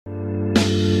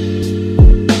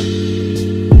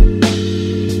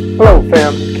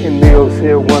family, Ken Mills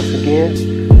here once again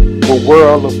with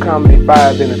World of Comedy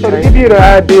 5 Entertainment. So to give you the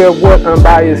idea of what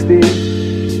unbiased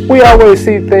is, we always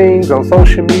see things on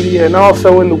social media and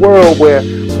also in the world where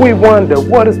we wonder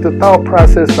what is the thought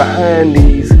process behind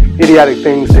these idiotic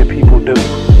things that people do.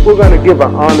 We're going to give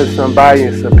an honest,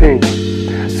 unbiased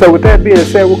opinion. So with that being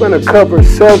said, we're going to cover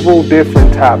several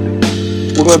different topics.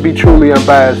 We're going to be truly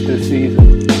unbiased this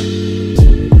season.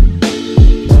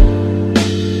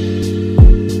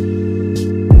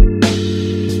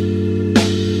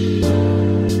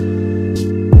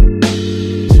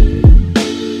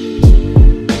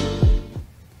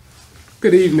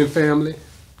 Good evening, family.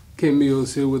 Ken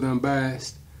Mills here with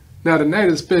Unbiased. Now, tonight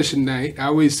is a special night. I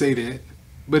always say that.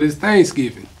 But it's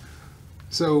Thanksgiving.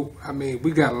 So,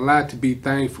 we got a lot to be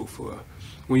thankful for.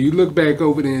 When you look back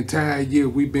over the entire year,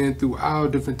 we've been through all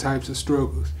different types of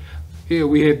struggles. Here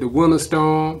we had the winter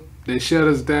storm that shut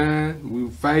us down. We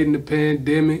were fighting the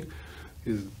pandemic.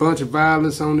 There's a bunch of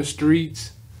violence on the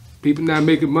streets. People not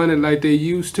making money like they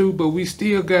used to, but we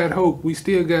still got hope. We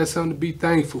still got something to be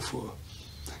thankful for.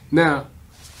 Now,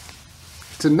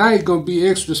 tonight gonna be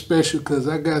extra special because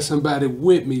I got somebody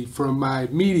with me from my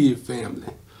immediate family.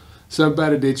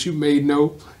 Somebody that you may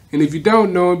know. And if you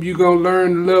don't know him, you're gonna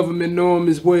learn to love him and know him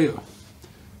as well.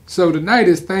 So tonight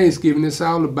is Thanksgiving. It's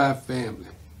all about family.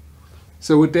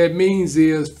 So what that means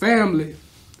is family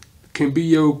can be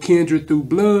your kindred through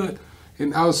blood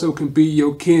and also can be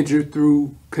your kindred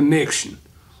through connection.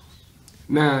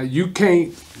 Now, you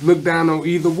can't look down on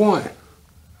either one.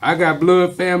 I got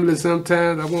blood family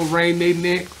sometimes I won't wring their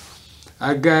neck.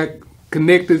 I got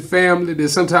connected family that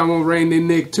sometimes I won't wring their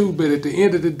neck too, but at the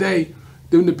end of the day,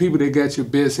 them the people that got your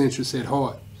best interests at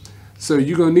heart. So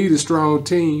you're going to need a strong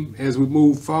team as we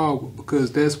move forward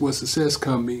because that's where success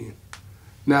comes in.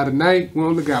 Now tonight, we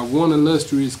only got one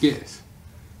illustrious guest.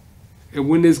 And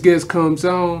when this guest comes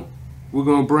on, we're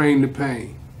going to bring the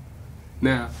pain.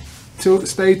 Now,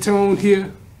 stay tuned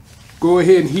here. Go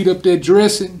ahead and heat up that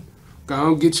dressing. Go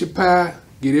on, get your pie,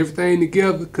 get everything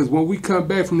together, because when we come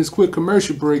back from this quick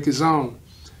commercial break, it's on.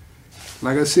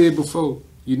 Like I said before,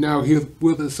 you're now here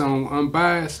with us on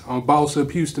Unbiased, on Boss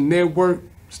Up Houston Network.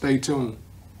 Stay tuned.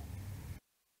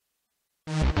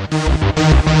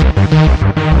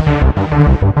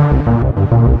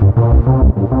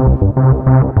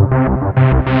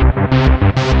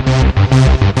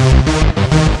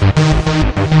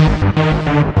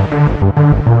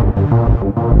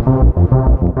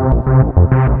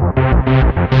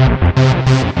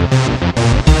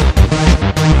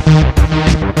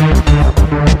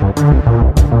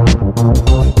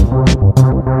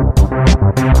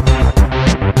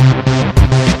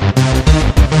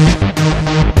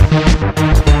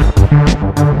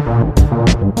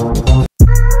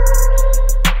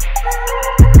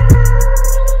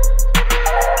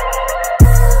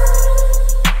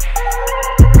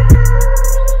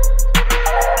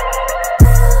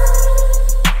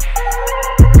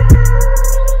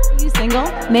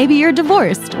 Maybe you're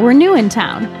divorced or new in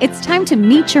town. It's time to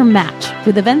meet your match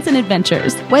with Events and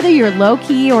Adventures. Whether you're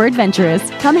low-key or adventurous,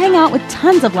 come hang out with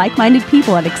tons of like-minded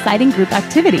people at exciting group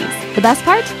activities. The best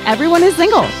part? Everyone is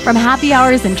single. From happy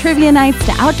hours and trivia nights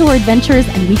to outdoor adventures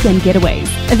and weekend getaways,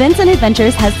 Events and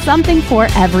Adventures has something for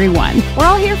everyone. We're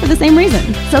all here for the same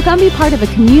reason. So come be part of a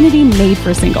community made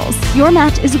for singles. Your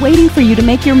match is waiting for you to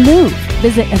make your move.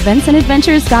 Visit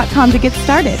eventsandadventures.com to get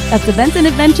started. That's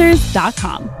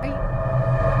eventsandadventures.com.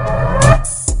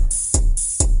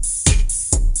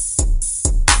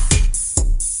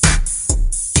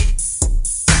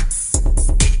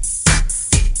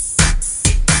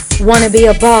 Wanna be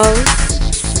a boss?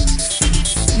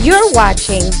 You're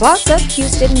watching Boss Up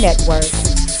Houston Network.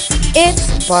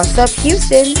 It's Boss Up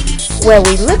Houston, where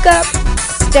we look up,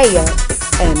 stay up,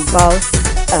 and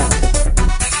boss up.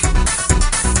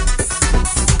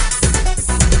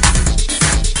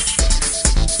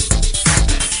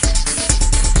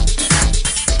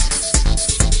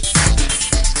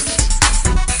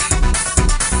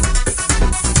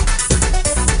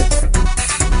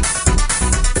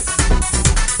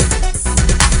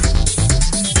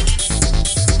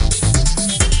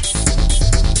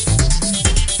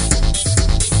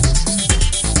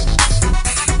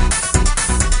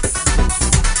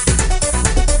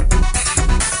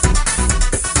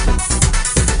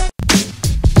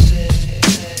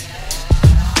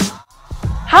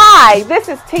 Hi, this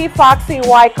is T. Foxy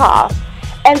Wyckoff,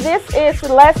 and this is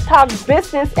Let's Talk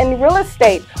Business and Real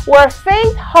Estate, where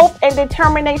faith, hope, and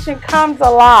determination comes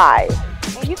alive.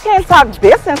 And you can't talk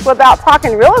business without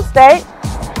talking real estate.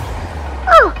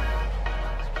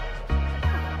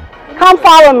 Come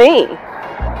follow me.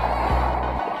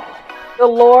 The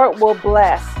Lord will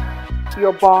bless.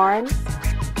 your barns,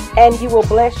 and you will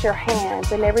bless your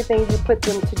hands and everything you put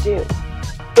them to do.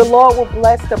 The Lord will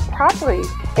bless the property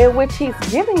in which He's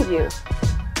giving you.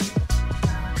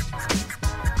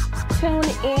 Tune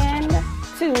in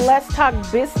to Let's Talk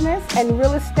Business and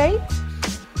Real Estate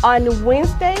on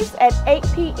Wednesdays at 8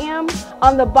 p.m.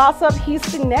 on the Boss Up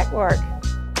Houston Network.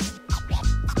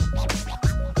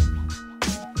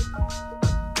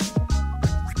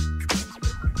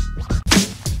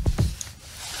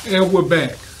 And we're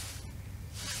back.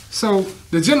 So,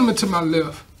 the gentleman to my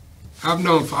left, I've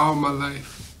known for all my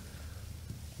life.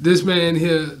 This man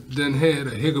here done had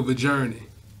a heck of a journey.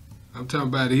 I'm talking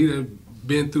about he done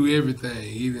been through everything.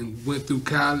 He done went through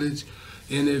college,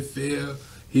 NFL.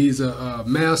 He's a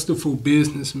masterful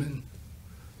businessman.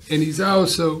 And he's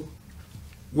also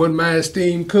one of my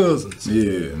esteemed cousins.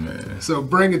 Yeah, man. So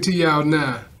bring it to y'all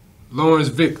now, Lawrence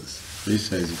Vickers.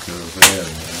 Appreciate you, cuz, for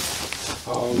having me,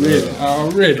 man.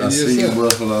 Already. I Yes, see sir. you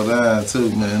Buffalo down too,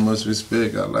 man. Much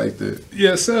respect. I like that.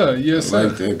 Yes, sir. Yes, sir. I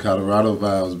like that Colorado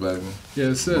vibes, baby.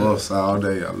 Yes, sir. Buffs all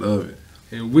day. I love it.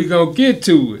 And we gonna get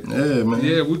to it. Yeah, man.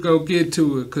 Yeah, we gonna get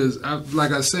to it because,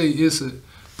 like I say, it's a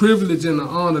privilege and an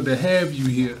honor to have you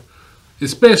here,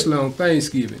 especially on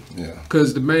Thanksgiving. Yeah.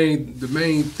 Because the main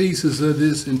thesis of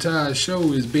this entire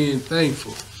show is being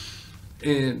thankful.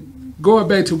 And going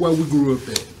back to what we grew up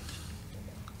in,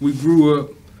 we grew up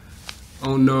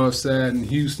on North Side in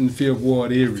Houston, Fifth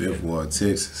Ward area. Fifth Ward,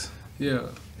 Texas. Yeah.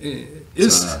 And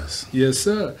it's Ties. yes,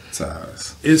 sir.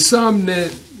 Ties. It's something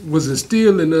that was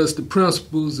instilled in us, the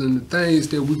principles and the things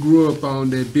that we grew up on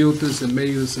that built us and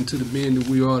made us into the men that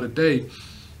we are today.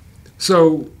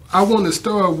 So I want to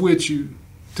start with you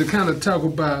to kind of talk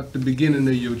about the beginning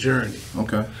of your journey.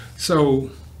 Okay. So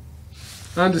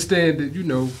I understand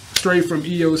that, straight from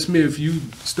E.O. Smith, you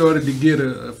started to get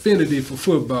an affinity for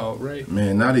football, right?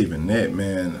 Man, not even that,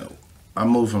 man. I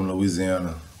moved from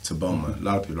Louisiana to Beaumont. A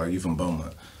lot of people like, you from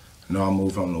Beaumont. No, I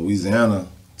moved from Louisiana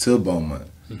to Beaumont.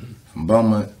 From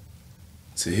Beaumont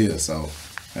to here. So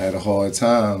I had a hard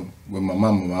time with my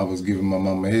mama. I was giving my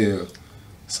mama hell.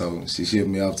 So she shipped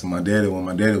me off to my daddy when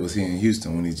my daddy was here in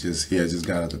Houston when he had just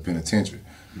got out the penitentiary.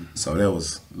 So that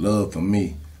was love for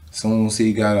me. Soon as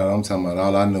he got out, I'm talking about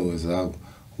all I know is I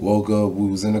woke up, we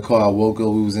was in the car, I woke up,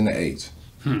 we was in the H.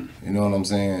 You know what I'm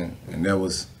saying? And that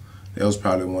was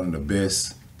probably one of the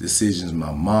best decisions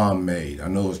my mom made. I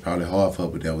know it was probably hard for her,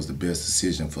 but that was the best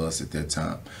decision for us at that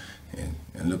time.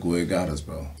 And look where it got us,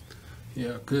 bro.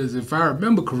 Yeah, because if I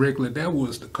remember correctly, that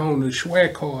was the Kona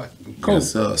Schwackart and Coke.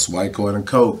 Yes, sir. Schwackart and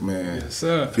Coke, man. Yes,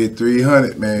 sir. Fit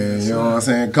 300, man. Yes, you know sir. what I'm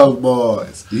saying? Coke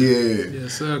boys. Yeah.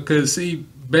 Yes, sir. Because, see,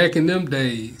 back in them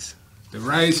days, the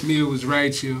rice mill was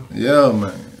right here. Yeah,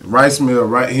 man. Rice mill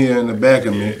right here in the back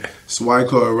of me.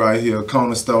 Schwackart right here.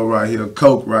 Kona store right here.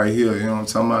 Coke right here. You know what I'm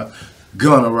talking about?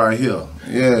 Gunner right here.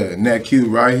 Yeah. Nat Q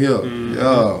right here.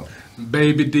 Yeah.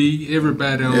 Baby D,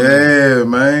 everybody on Yeah,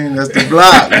 man. That's the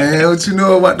block, man. What you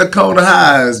know about the Kona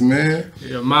Highs, man?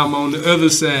 Yeah, mama on the other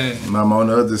side. I'm on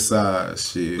the other side,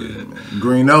 shit. Man.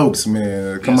 Green Oaks,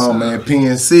 man. Come Yes, on, sir. man.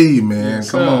 PNC, man. Yes,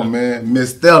 Come sir. on, man.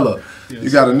 Miss Stella. Yes, You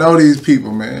got to know these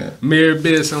people, man. Mary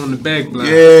Bess on the back block.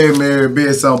 Yeah, Mary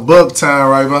Bess on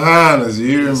Bucktown right behind us. You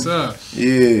hear me? Yes, sir.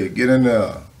 Yeah, get in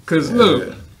there. Because, Yeah.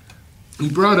 look, you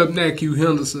brought up Nat Q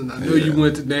Henderson. I know Yeah. you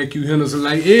went to Nat Q Henderson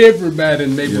like everybody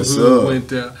in the neighborhood Yes, sir. went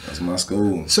there. That's my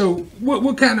school. So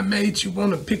what kind of made you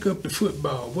want to pick up the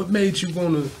football? What made you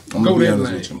want to I'm go gonna be that honest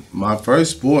lane? with you. My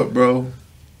first sport, bro,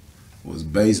 was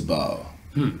baseball.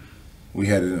 We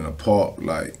had it in a park,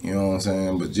 like, you know what I'm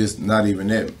saying? But just not even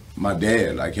that. My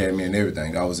dad, like, had me in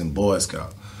everything. I was in Boy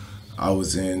Scout. I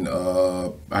was in,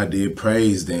 I did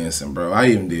praise dancing, bro. I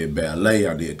even did ballet.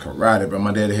 I did karate, bro.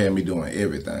 My daddy had me doing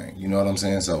everything. You know what I'm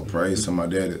saying? So praise to my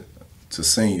daddy, to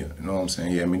senior. You know what I'm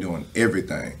saying? He had me doing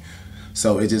everything.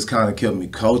 So it just kind of kept me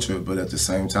cultured, but at the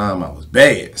same time, I was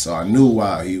bad. So I knew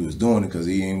why he was doing it, because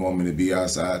he didn't want me to be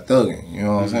outside thugging. You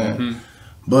know what I'm saying?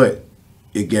 But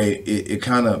it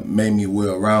kind of made me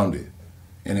well-rounded,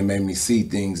 and it made me see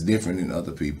things different than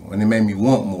other people, and it made me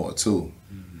want more too.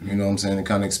 You know what I'm saying? It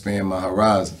kind of expand my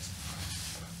horizons.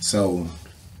 So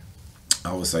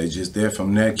I would say just that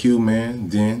from Nat Q, man.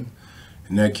 Then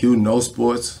Nat Q, no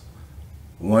sports.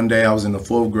 One day I was in the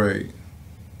 4th grade.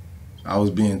 I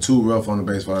was being too rough on the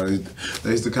baseball.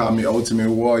 They used to call me Ultimate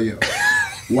Warrior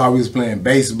while we was playing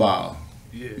baseball.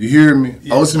 Yeah. You hear me?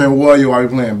 Yeah. Ultimate Warrior while we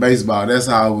playing baseball. That's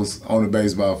how I was on the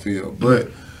baseball field. But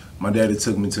my daddy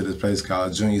took me to this place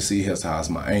called Junior C. Health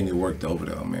House. My auntie worked over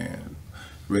there, man.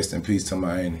 Rest in peace to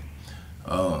my auntie.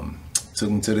 Took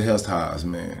me to the health house,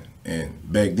 man.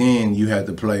 And back then, you had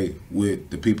to play with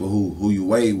the people who you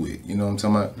weighed with. You know what I'm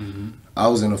talking about? I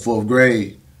was in the 4th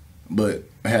grade but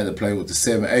I had to play with the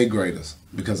 7th, 8th graders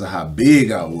because of how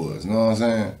big I was. You know what I'm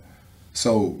saying?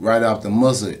 So right after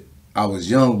muscle, I was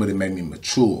young, but it made me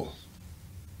mature.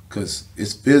 Cause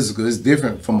it's physical. It's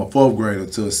different from a 4th grader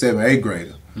to a 7th, 8th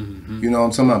grader. You know what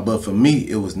I'm talking about? But for me,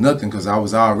 it was nothing because I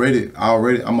was already.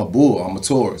 I'm a bull. I'm a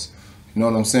Taurus. You know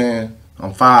what I'm saying?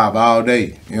 I'm 5 all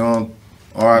day. You know,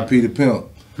 R.I.P. the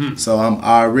pimp. So I'm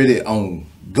already on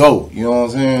go. You know what I'm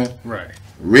saying? Right.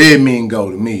 Red mean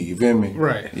go to me. You feel me?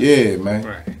 Right. Yeah, man.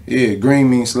 Right. Yeah. Green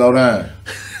means slow down.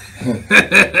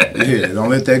 Yeah. Don't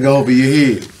let that go over your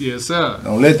head. Yes, sir.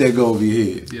 Don't let that go over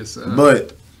your head. Yes, sir.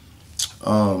 But,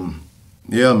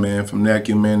 yeah, man. From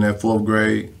NACU, man, that 4th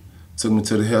grade. Took me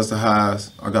to the Hester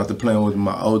Highs. I got to playing with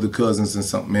my older cousins and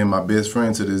something. Man, my best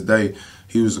friend to this day,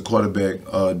 he was a quarterback,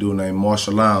 dude named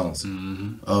Marshall Lowndes.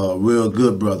 Real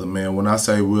good brother, man. When I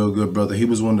say real good brother, he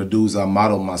was one of the dudes I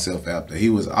modeled myself after.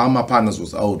 All my partners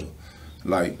was older.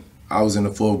 Like, I was in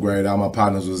the 4th grade. All my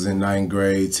partners was in 9th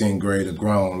grade, 10th grade, or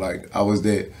grown. Like, I was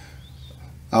that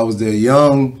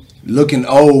young, looking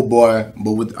old boy,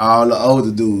 but with all the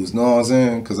older dudes. Know what I'm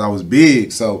saying? Because I was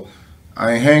big, so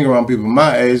I ain't hang around people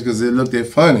my age because it looked that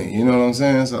funny, you know what I'm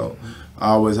saying? So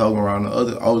I always hung around the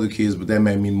other older kids, but that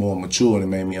made me more mature and it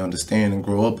made me understand and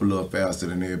grow up a little faster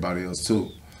than everybody else too.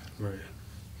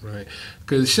 Right.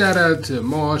 Because shout out to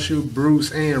Marshall,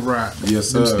 Bruce, and Rob. Yes,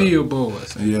 sir. Them Steel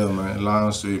Boys. Yeah, man.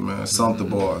 Lion Street, man. Sumter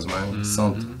boys, man.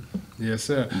 Sumter. Yes,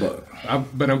 sir.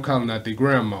 But I'm calling out their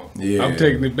grandma. Yeah. I'm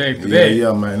taking it back to that.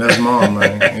 Yeah, man. That's mom,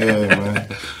 man. Yeah,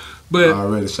 man. But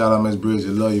already. Shout out Miss Bridget.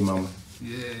 Love you, mama.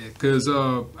 yeah, because,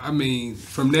 I mean,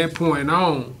 from that point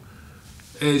on,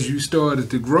 as you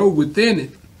started to grow within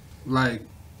it, like,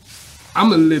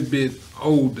 I'm a little bit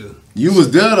older. You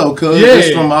was there, though, cuz. Yeah.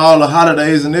 Just from all the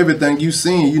holidays and everything you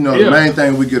seen, you know, the main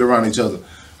thing we get around each other,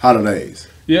 holidays.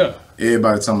 Yeah.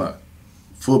 Everybody talking about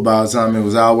football time. It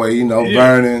was always, you know,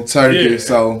 burning, turkey. Yeah.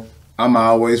 So I'm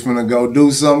always finna go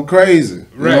do something crazy. You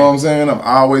Right. know what I'm saying? I'm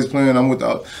always playing.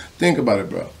 Think about it,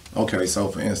 bro. Okay, so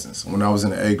for instance, when I was in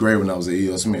the 8th grade, when I was at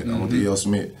E.L. Smith, I went to E.L.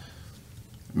 Smith.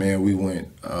 Man, we went,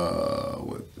 I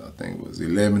think it was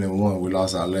 11-1. We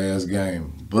lost our last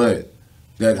game. But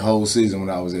that whole season when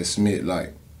I was at Smith,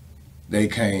 like, they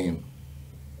came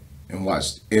and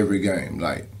watched every game.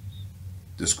 Like,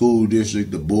 the school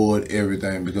district, the board,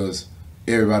 everything, because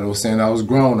everybody was saying I was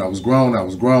grown. You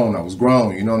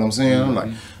know what I'm saying? I'm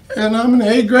like, and I'm in the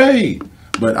 8th grade.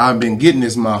 But I've been getting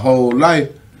this my whole life.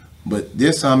 But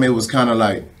this time it was kind of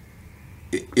like,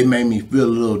 it made me feel a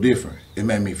little different. It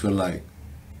made me feel like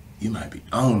you might be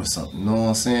on or something. You know what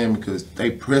I'm saying? Because they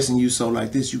pressing you so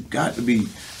like this, you got to be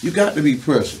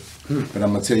pressured. But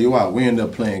I'm gonna tell you why. We ended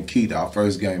up playing Keith our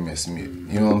first game at Smith.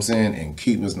 You know what I'm saying? And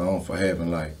Keith was known for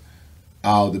having like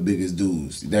all the biggest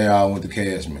dudes. They all went to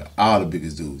Cashmere. All the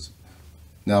biggest dudes.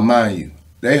 Now mind you,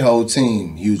 their whole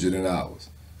team huger than ours.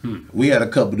 We had a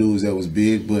couple dudes that was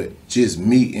big, but just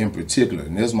me in particular.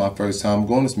 And this was my first time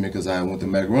going to Smith because I went to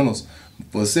McReynolds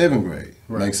for 7th grade.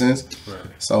 Right. Make sense? Right.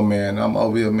 So, man, I'm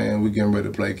over here, man. We getting ready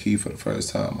to play Key for the first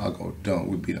time. I go dunk.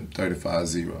 We beat them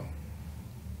 35-0.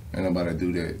 Ain't nobody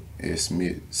do that at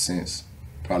Smith since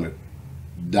probably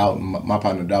Dalton. My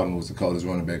partner Dalton was the coldest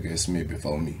running back at Smith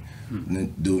before me.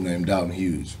 Dude named Dalton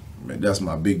Hughes. Man, that's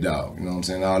my big dog. You know what I'm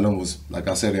saying? All of them was, like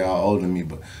I said, they all older than me,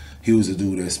 but he was a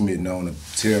dude at Smith known to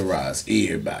terrorize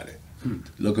everybody.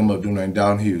 Look him up, dude named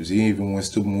Dalton Hughes. He even went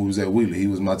stupid moves at Wheeler. He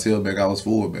was my tailback, I was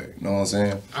forward-back. You know what I'm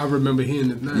saying? I remember hearing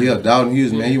the name. Yeah, Dalton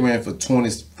Hughes, man, he ran for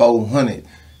 2,400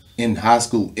 in high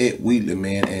school at Wheeler,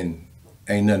 man, and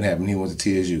ain't nothing happened. He went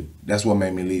to TSU. That's what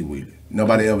made me leave Wheeler.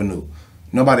 Nobody ever knew.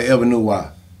 Nobody ever knew why.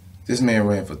 This man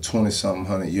ran for 20-something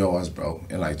hundred yards, bro,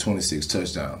 and like 26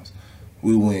 touchdowns.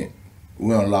 We only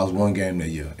lost one game that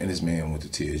year, and this man went to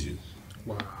TSU.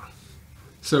 Wow.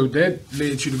 So that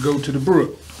led you to go to the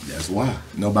Brook. That's why.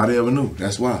 Nobody ever knew.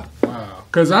 That's why. Wow.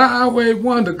 Because I always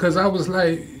wondered, because I was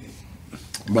like...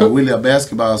 But we left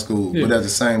basketball school, but at the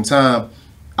same time,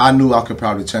 I knew I could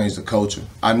probably change the culture.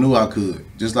 I knew I could.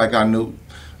 Just like I knew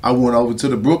I went over to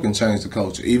the Brook and changed the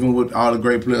culture. Even with all the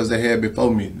great players they had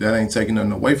before me, that ain't taking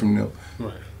nothing away from them.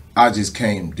 Right. I just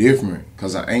came different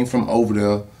because I ain't from over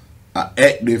there. I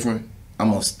act different. I'm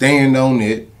going to stand on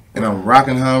it, and I'm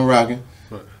rocking how I'm rocking.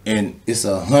 Right. And it's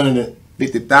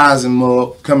 150,000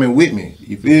 more coming with me.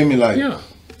 You feel me? Like,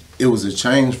 it was a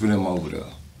change for them over there.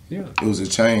 Yeah. It was a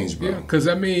change, bro. Yeah, because,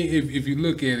 I mean, if you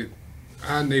look at it,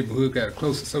 our neighborhood got a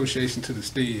close association to the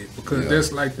stead because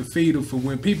that's like the feeder for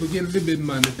when people get a little bit of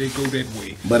money, they go that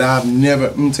way. But I've never,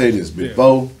 let me tell you this,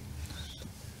 before,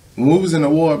 when we was in the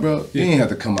ward, bro, you didn't have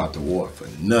to come out the ward for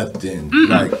nothing.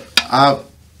 Like,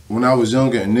 when I was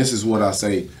younger, and this is what I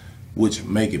say, which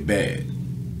make it bad.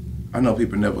 I know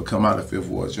people never come out of Fifth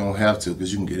Ward. You don't have to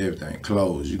because you can get everything,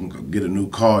 clothes. You can go get a new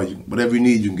car. Whatever you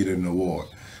need, you can get it in the ward.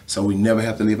 So we never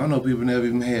have to leave. I know people never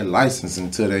even had license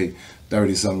until they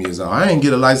 30-something years old. I didn't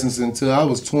get a license until I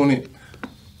was 20,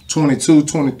 22,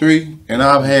 23, and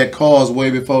I've had cars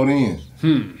way before then.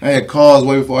 I had cars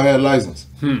way before I had a license.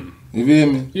 You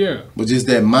feel me? Yeah. But just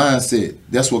that mindset,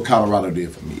 that's what Colorado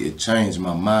did for me. It changed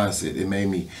my mindset.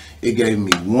 It gave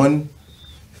me one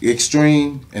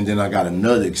extreme, and then I got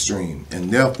another extreme.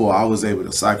 And therefore, I was able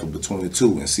to cycle between the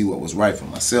two and see what was right for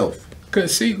myself.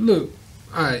 Because, see, look,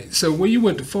 all right, so when you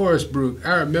went to Forest Brook,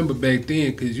 I remember back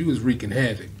then because you was wreaking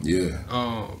havoc. Yeah.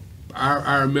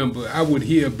 I remember, I would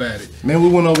hear about it. Man, we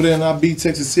went over there and I beat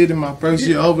Texas City my first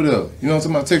year over there. You know what I'm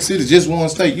talking about? Texas City, just one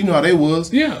state. You know how they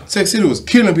was. Yeah. Texas City was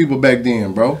killing people back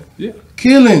then, bro. Yeah.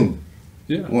 Killing.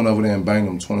 Yeah. Went over there and banged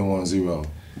them 21-0.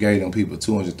 Gave them people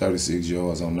 236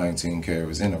 yards on 19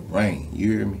 carries in the rain.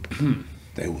 You hear me?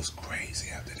 They was crazy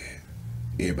after that.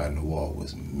 Everybody in the wall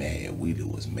was mad. Wheeler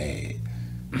was mad.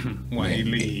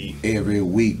 Wayne Lee. Every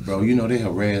week, bro. You know, they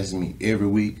harassed me every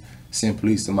week. Send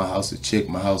police to my house to check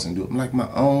my house and do it. I'm like,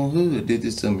 my own hood did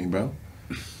this to me, bro.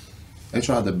 They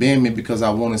tried to ban me because I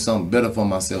wanted something better for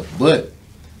myself. But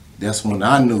that's when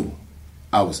I knew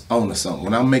I was on to something.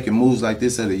 When I'm making moves like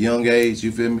this at a young age,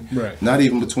 you feel me? Right. Not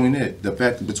even between that. The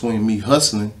fact that between me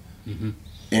hustling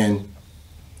and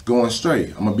going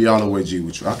straight. I'm going to be all the way G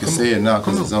with you. I can say it now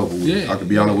because it's over with. Yeah. I can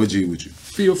be all the way G with you.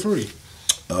 Feel free.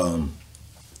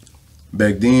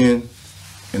 Back then,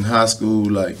 in high school,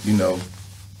 like, you know,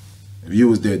 if you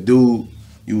was that dude,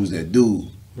 you was that dude.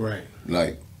 Right.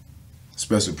 Like,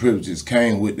 special privileges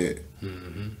came with that.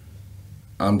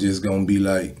 I'm just gonna be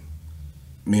like,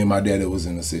 me and my daddy was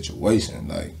in a situation.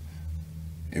 Like,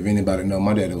 if anybody know,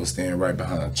 my daddy was staying right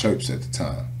behind church at the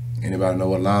time. Anybody know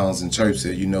what Lowndes and church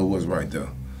said, you know what's right there.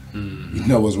 You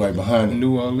know what's right behind it.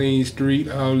 New Orleans Street,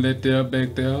 all that there,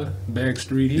 back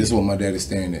street here. This is what my daddy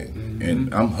staying at.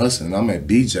 And I'm hustling. I'm at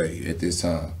BJ at this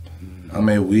time. I'm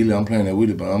at Wheeler. I'm playing at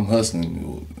Wheeler, but I'm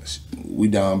hustling. We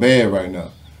down bad right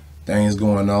now. Things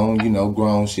going on, you know,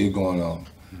 grown shit going on.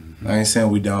 I ain't saying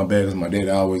we down bad because my daddy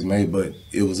always made, but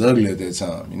it was ugly at that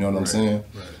time. You know what I'm saying?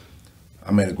 Right.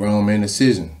 I made a grown man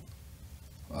decision.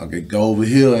 I could go over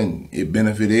here and it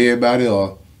benefit everybody,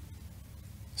 or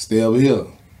stay over here.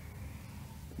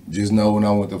 Just know when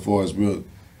I went to Forest Brook,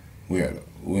 we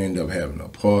ended up having an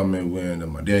apartment.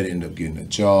 My daddy ended up getting a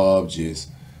job.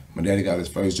 My daddy got his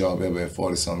first job ever at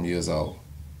 40-something years old.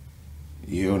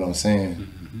 You hear what I'm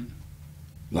saying?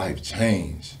 Life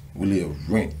changed. We lived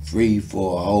rent-free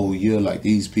for a whole year. Like,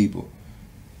 these people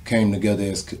came together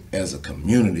as a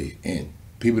community. And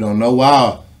people don't know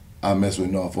why I mess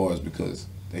with North Forest, because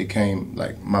they came,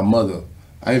 like, my mother.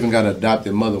 I even got an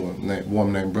adopted mother,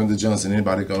 woman named Brenda Johnson.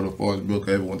 Anybody go to Forest Brook,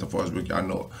 ever went to Forest Brook, y'all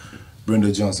know her.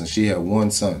 Brenda Johnson, she had one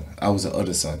son. I was the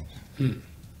other son.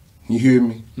 You hear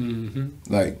me?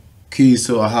 Like, keys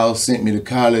to a house, sent me to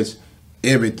college,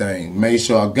 everything. Made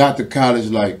sure I got to college,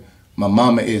 like, my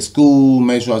mama at school,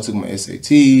 made sure I took my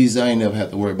SATs. I ain't never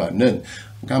had to worry about nothing.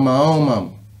 I got my own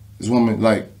mama. This woman,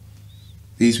 like,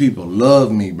 these people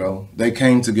love me, bro. They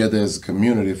came together as a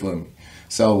community for me.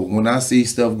 So when I see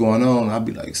stuff going on, I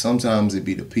be like, sometimes it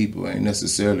be the people, ain't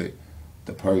necessarily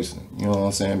the person. You know what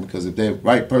I'm saying? Because if that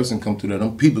right person come through there,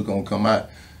 them people gonna come out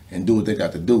and do what they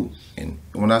got to do. And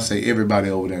when I say everybody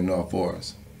over there in North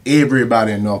Forest,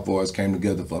 everybody in North Forest came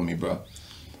together for me, bro.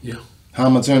 Yeah. How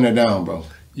I'ma turn that down, bro?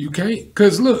 You can't,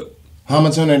 because look. How I'ma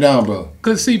turn that down, bro?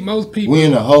 Because, see, most people. We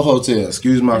in a whole hotel,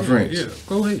 excuse my French. Yeah,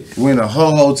 go ahead. We in a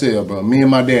whole hotel, bro. Me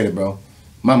and my daddy, bro.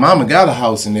 My mama got a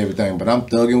house and everything, but I'm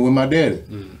thugging with my daddy.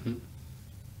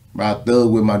 Bro, I thug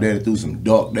with my daddy through some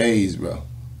dark days, bro.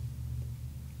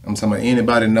 I'm talking about,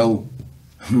 anybody know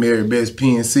Mary Beth's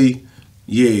PNC?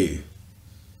 Yeah.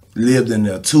 Lived in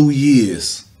there 2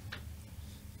 years.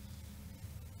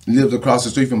 Lived across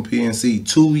the street from PNC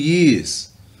 2 years.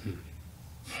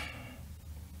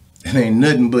 It ain't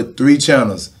nothing but 3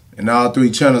 channels, and all 3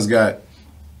 channels got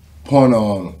porno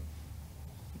on them.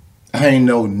 I ain't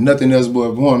know nothing else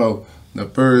but porno. The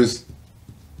first,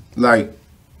 like,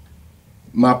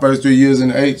 my first 3 years in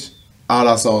the H, all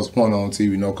I saw was porno on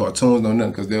TV. No cartoons, no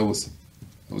nothing, because it was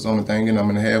the only thing, and I'm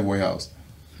in the halfway house.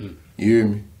 You hear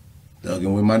me?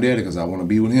 Thugging with my daddy because I want to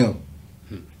be with him.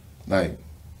 Like,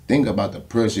 think about the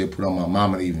pressure it put on my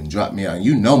mama to even drop me out.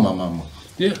 You know my mama.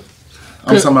 Yeah.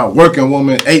 I'm talking about working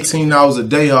woman 18 hours a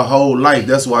day her whole life.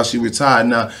 That's why she retired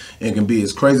now and can be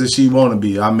as crazy as she want to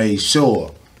be. I made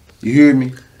sure. You hear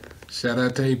me? Shout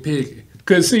out to Aunt Peggy.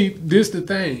 Because, see, this the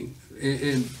thing,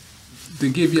 and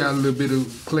to give y'all a little bit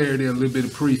of clarity, a little bit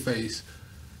of preface,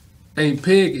 Aunt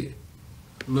Peggy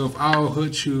love all her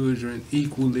children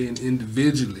equally and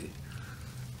individually.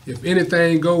 If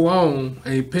anything go on,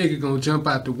 Aunt Peggy gonna jump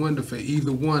out the window for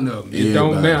either one of them. It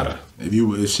don't matter.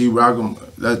 If she rock them,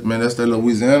 that's that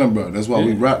Louisiana, bro. That's why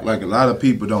we rock. Like, a lot of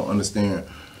people don't understand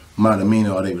my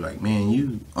demeanor, or they be like, man,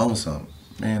 you on something.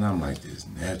 Man, I'm like this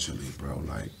naturally, bro.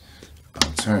 Like,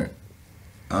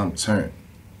 I'm turned.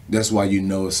 That's why you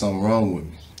know it's something wrong with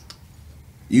me.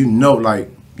 You know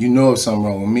it's something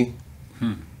wrong with me.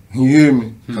 You hear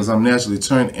me? Because I'm naturally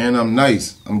turned and I'm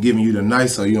nice. I'm giving you the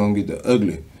nice so you don't get the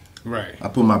ugly. Right. I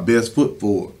put my best foot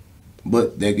forward.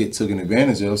 But that get taken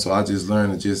advantage of, so I just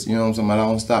learned to just, you know what I'm saying, I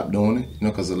don't stop doing it. You know,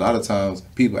 because a lot of times,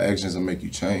 people actions will make you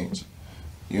change.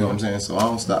 You know what I'm saying? So I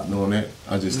don't stop doing that.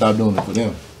 I just stop doing it for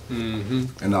them.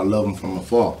 And I love them from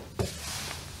afar.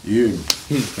 You hear me?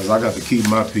 Because I got to keep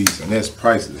my peace, and that's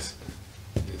priceless.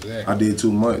 Exactly. I did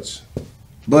too much.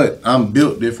 But I'm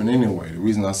built different anyway. The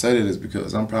reason I say that is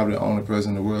because I'm probably the only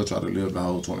person in the world try to live the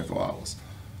whole 24 hours.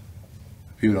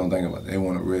 People don't think about that. They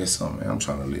want to rest something. Man, I'm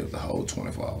trying to live the whole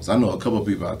 24 hours. I know a couple of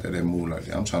people out there that move like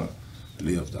that. I'm trying to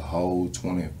live the whole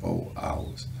 24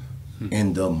 hours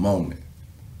in the moment.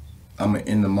 I'm an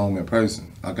in the moment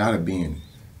person. I gotta be in it.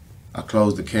 I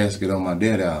closed the casket on my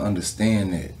daddy. I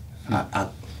understand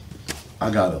that. I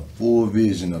got a full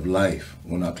vision of life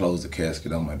when I closed the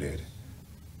casket on my daddy.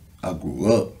 I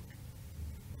grew up.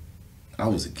 I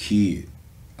was a kid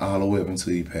all the way up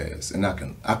until he passed. And I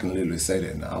can literally say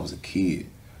that now. I was a kid.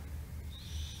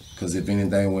 Because if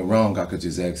anything went wrong, I could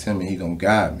just ask him and he gonna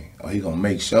guide me. Or he gonna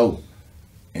make sure.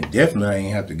 And definitely I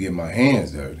ain't have to get my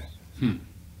hands dirty.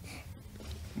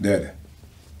 Daddy.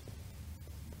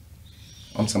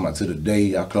 I'm talking about to the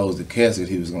day I closed the casket,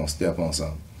 he was gonna step on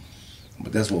something.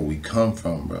 But that's where we come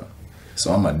from, bro.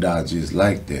 So I'ma die just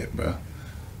like that, bro.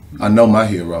 I know my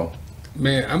hero.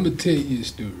 Man, I'm gonna tell you a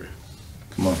story.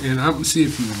 Come on. And I'm gonna see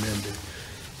if you remember.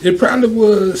 It probably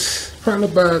was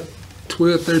about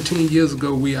 12, 13 years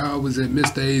ago. We all was at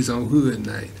Mr. A's on Hood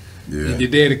Night. Yeah. And your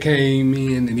daddy came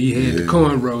in and he had the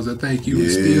cornrows. I think you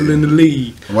was still in the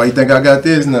lead. Why you think I got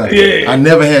this now? Yeah. I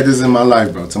never had this in my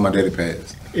life, bro, till my daddy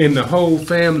passed. And the whole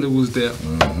family was there.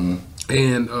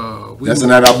 And That's the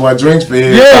night our boy drinks for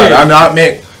everybody. Yeah. I know, I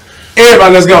meant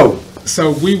everybody, let's go.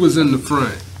 So we was in the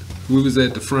front. We was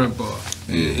at the front bar.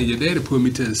 And your daddy put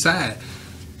me to the side.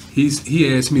 He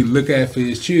asked me to look out for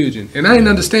his children. And I didn't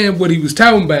understand what he was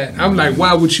talking about. I'm like,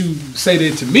 why would you say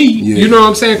that to me? Yeah. You know what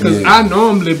I'm saying? Because I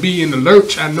normally be in the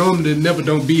lurch. I normally never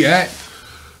don't be at.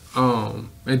 And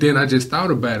then I just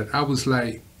thought about it. I was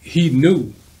like, he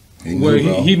knew. He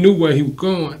knew where he was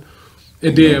going.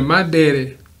 And then my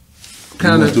daddy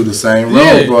kind of went through the same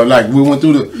road, bro. Like, we went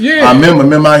through the... I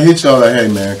remember I hit y'all like, hey,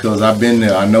 man, because I've been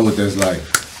there. I know what that's like.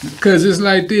 Because it's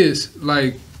like this.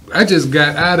 Like, I just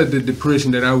got out of the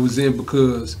depression that I was in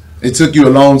because... It took you a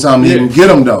long time to even get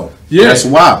them, though. Yeah. That's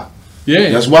why.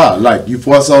 Yeah. That's why. Like, you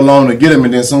fought so long to get them,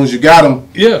 and then as soon as you got them...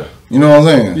 Yeah. You know what I'm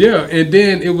saying? Yeah, and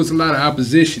then it was a lot of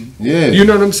opposition. Yeah. You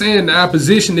know what I'm saying? The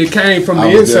opposition that came from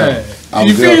the inside.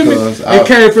 You feel me? It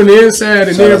came from the inside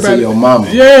and everybody. Shout out to your mama.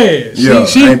 Yeah.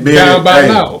 She down by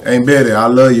now. Ain't Betty, I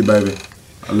love you, baby.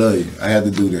 I love you. I had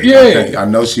to do that. Yeah. I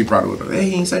know she probably would have, hey,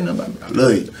 he ain't say nothing about me. I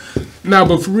love you. Now,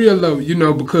 but for real though, you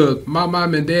know, because my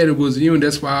mom and daddy was a unit,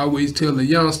 that's why I always tell the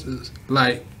youngsters,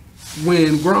 like,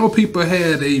 when grown people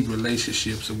have their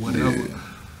relationships or whatever,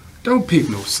 don't pick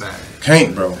no side.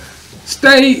 Can't, bro.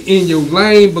 Stay in your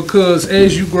lane because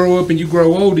as you grow up and you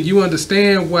grow older, you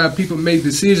understand why people make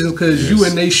decisions because you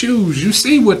in their shoes. You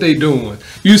see what they doing.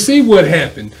 You see what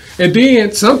happened. And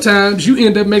then sometimes you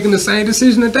end up making the same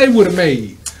decision that they would have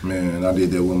made. Man, I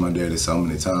did that with my daddy so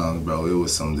many times, bro. It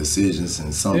was some decisions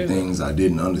and some things I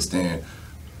didn't understand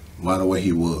why the way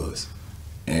he was.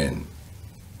 And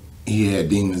he had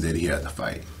demons that he had to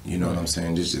fight. You know what I'm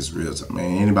saying? Just real time.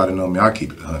 Man, anybody know me, I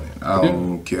keep it 100. I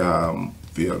don't care how I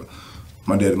feel.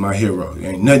 My daddy, my hero.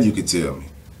 Ain't nothing you could tell me.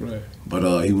 Right.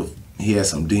 But he had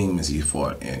some demons he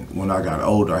fought, and when I got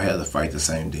older, I had to fight the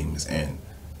same demons, and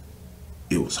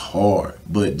it was hard.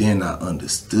 But then I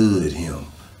understood him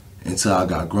until I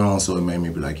got grown, so it made me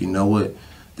be like, you know what?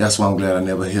 That's why I'm glad I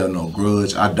never held no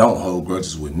grudge. I don't hold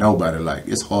grudges with nobody. Like,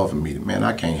 it's hard for me to, man,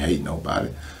 I can't hate nobody.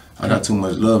 I got too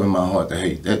much love in my heart to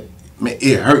hate. That, man,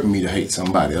 it hurt me to hate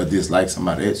somebody or dislike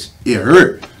somebody. It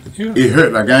hurt. Yeah. It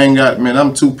hurt. Like, I ain't got, man,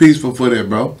 I'm too peaceful for that,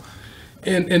 bro.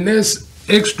 And that's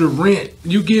extra rent.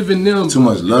 You giving them too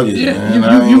much luggage,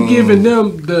 man. You giving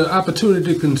them the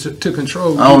opportunity to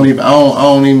control. Don't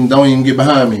even get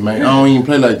behind me, man. I don't even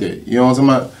play like that. You know what I'm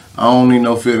talking about? I don't need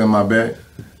no fear in my back.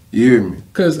 You hear me?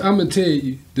 Cause I'm gonna tell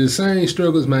you, the same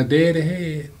struggles my daddy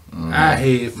had, I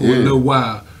had for a little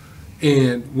while.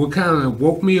 And what kind of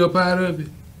woke me up out of it,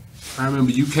 I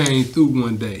remember you came through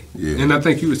one day. Yeah. And I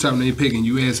think you was talking to Aunt Peggy, and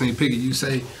you asked Aunt Peggy, you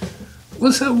say,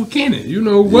 what's up with Kenny? You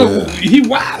know, what he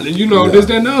wildin', you know, this,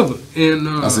 that, and the other. And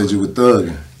I said you were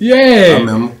thugging. Yeah. I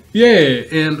remember. Yeah.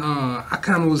 And I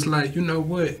kind of was like, you know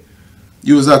what?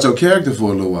 You was out your character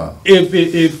for a little while.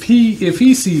 If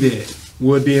he see that,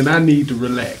 well, then I need to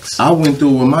relax. I went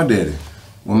through with my daddy.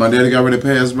 When my daddy got ready to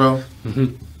pass, bro,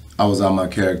 I was out my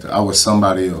character. I was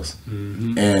somebody else.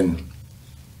 And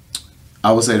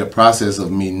I would say the process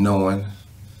of me knowing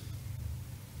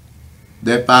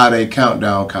that 5-day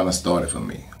countdown kind of started for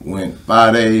me. When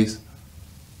 5 days,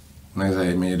 when they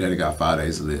say, man, daddy got 5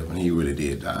 days to live, and he really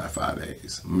did die in 5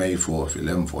 days. May 4th,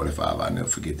 11:45, I'll never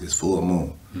forget this, full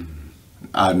moon.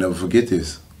 I'll never forget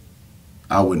this.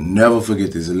 I would never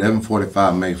forget this,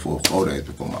 11:45, May 4th, 4 days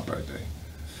before my birthday.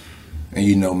 And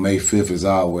you know, May 5th is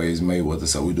always Mayweather,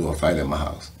 so we do a fight at my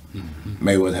house.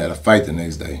 Mayweather had a fight the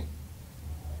next day.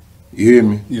 You hear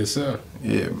me? Yes, sir.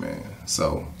 Yeah, man.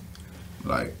 So,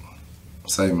 like,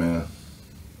 say, man,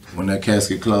 when that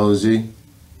casket closed, G,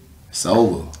 it's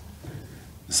over.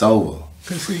 It's over.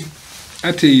 Cause see,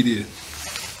 I tell you this.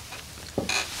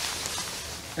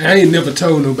 I ain't never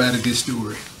told nobody this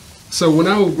story. So when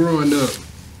I was growing up,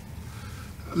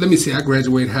 let me see, I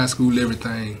graduated high school,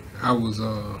 everything. I was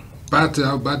about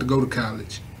to go to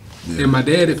college. Yeah. And my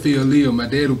dad had fell ill. My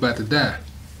dad was about to die.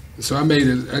 So I made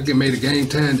a game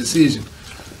time decision.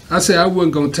 I said I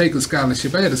wasn't gonna take a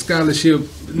scholarship. I had a scholarship,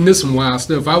 and this some wild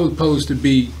stuff. I was supposed to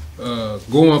be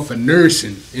going for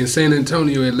nursing in San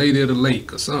Antonio at Lady of the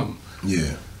Lake or something.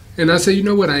 Yeah. And I said, you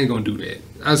know what, I ain't gonna do that.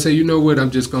 I said, you know what,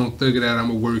 I'm just gonna thug it out. I'm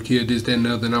gonna work here, this, that, and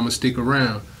other, and I'm gonna stick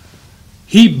around.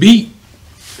 He beat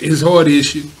his heart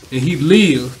issue, and he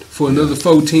lived for another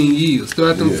 14 years.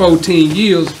 Throughout them 14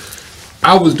 years,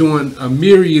 I was doing a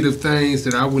myriad of things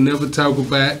that I would never talk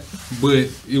about, but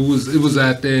it was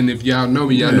out there, and if y'all know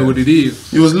me, y'all know what it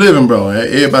is. You was living, bro.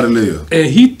 Everybody live. And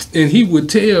he would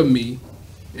tell me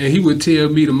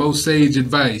the most sage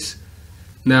advice.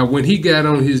 Now, when he got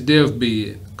on his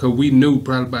deathbed, because we knew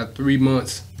probably about 3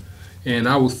 months, and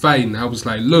I was fighting, I was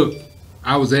like, look,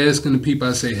 I was asking the people,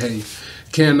 I say, hey,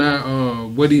 can I,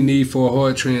 what do you need for a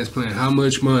heart transplant? How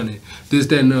much money? This,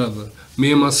 that, and the other.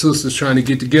 Me and my sister's trying to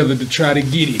get together to try to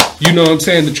get it. You know what I'm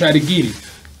saying? To try to get it.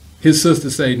 His sister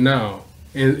said no,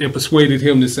 and persuaded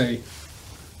him to say,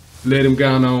 let him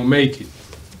go on and make it.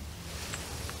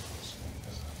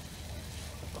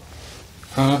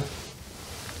 Huh?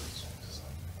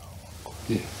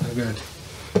 Yeah, I got you.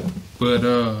 But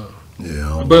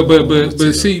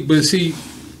see,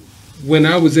 when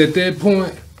I was at that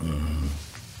point,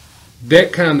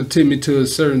 that kind of took me to a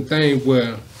certain thing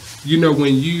where, you know,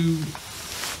 when you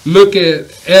look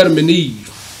at Adam and Eve,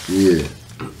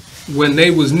 when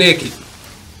they was naked,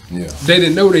 they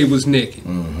didn't know they was naked.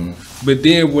 But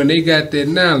then when they got that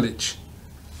knowledge,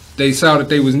 they saw that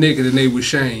they was naked and they was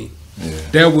ashamed.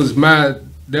 That was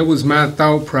my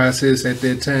thought process at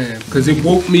that time, because it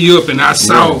woke me up and I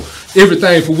saw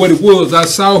everything for what it was. I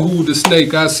saw who the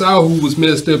snake. I saw who was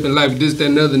messed up in life. This, that,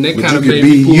 and other. And that kind of made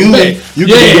me pull back. You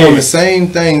could be doing the same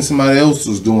thing somebody else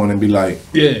was doing and be like,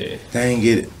 dang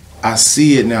it, I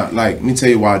see it now. Like, let me tell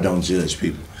you why I don't judge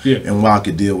people. And why I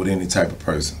could deal with any type of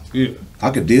person.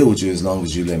 I could deal with you as long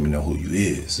as you let me know who you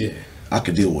is. I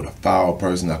could deal with a foul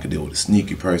person. I could deal with a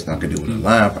sneaky person. I could deal with a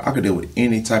lying person. I could deal with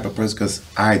any type of person because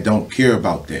I don't care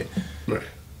about that.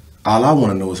 All I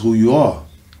want to know is who you are.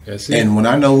 That's it. And when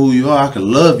I know who you are, I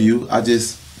can love you. I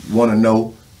just want to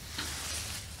know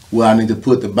where I need to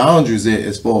put the boundaries at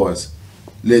as far as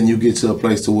letting you get to a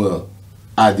place to where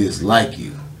I dislike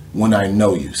you when I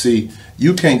know you. See,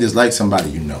 you can't dislike somebody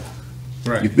you know.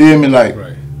 You feel me? Like,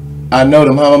 I know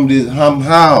them.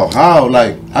 How?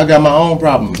 Like, I got my own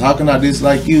problems. How can I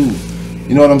dislike you?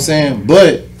 You know what I'm saying?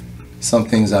 But some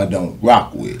things I don't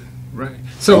rock with.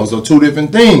 So those are two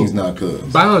different things now, cuz.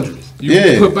 Boundaries.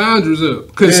 You put boundaries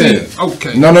up. Cause see,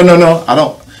 No. I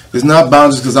don't. It's not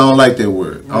boundaries because I don't like that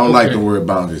word. I don't like the word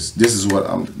boundaries. This is what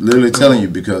I'm literally telling you,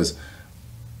 because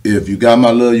if you got my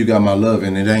love, you got my love,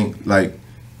 and it ain't like,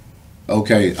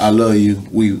 okay, I love you.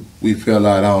 We fell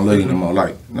out. I don't love you no more.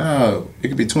 Like, nah, it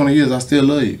could be 20 years. I still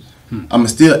love you. I'ma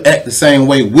still act the same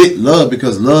way with love,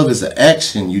 because love is an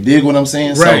action. You dig what I'm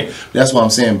saying? So that's why I'm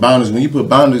saying boundaries. When you put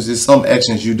boundaries, there's some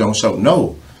actions you don't show.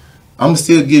 No, I'ma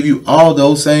still give you all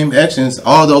those same actions,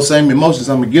 all those same emotions.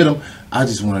 I'ma get them. I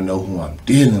just want to know who I'm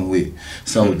dealing with,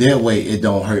 so that way it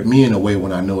don't hurt me in a way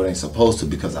when I know it ain't supposed to,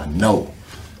 because I know.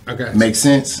 I got you. Make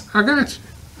sense? I got you.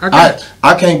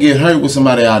 I can't get hurt with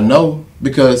somebody I know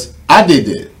because I did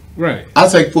that. I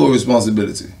take full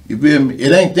responsibility. You feel me?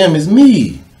 It ain't them, it's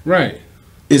me.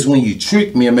 It's when you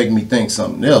trick me and make me think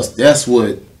something else. That's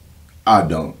what I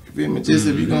don't. You feel me? Just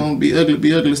if you're gonna be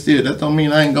ugly still. That don't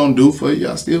mean I ain't gonna do for you.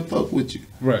 I still fuck with you.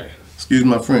 Right. Excuse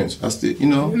my French. I still, you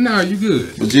know. No, you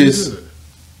good. But just,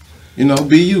 you know,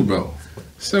 be you, bro.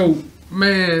 So,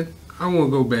 man, I want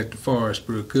to go back to Forest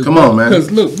Brook. Come on, man.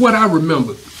 Because look, what I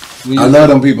remember. I love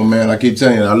them people, man. I keep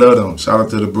telling you, I love them. Shout out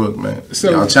to the Brook, man.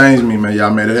 So, y'all changed me, man.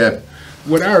 Y'all made it happen.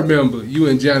 What I remember, you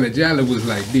and Johnny Jolly was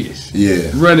like this.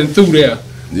 Yeah. Running through there.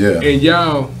 Yeah. And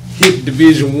y'all hit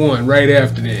Division I right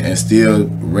after that. And still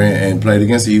ran and played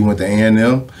against it. He went to A&M.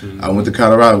 Mm-hmm. I went to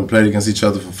Colorado. We played against each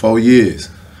other for 4 years.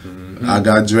 Mm-hmm. I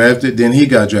got drafted. Then he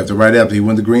got drafted right after. He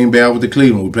went to Green Bay. I went to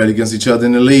Cleveland. We played against each other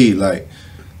in the league. Like,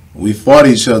 we fought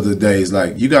each other days.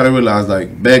 Like, you got to realize,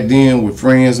 like, back then with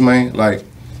friends, man, like,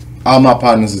 all my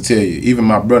partners will tell you, even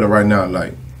my brother right now,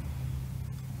 like,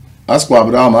 I squad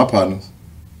with all my partners.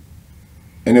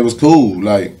 And it was cool.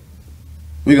 Like,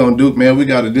 we gonna do, man, we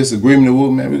got a disagreement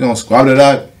with, man, we gonna squab it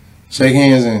out, shake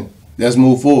hands, and let's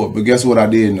move forward. But guess what I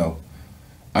did know?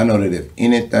 I know that if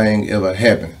anything ever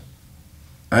happened,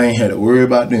 I ain't had to worry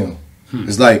about them.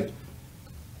 It's like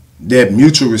that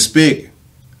mutual respect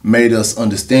made us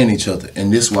understand each other.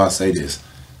 And this is why I say this.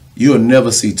 You'll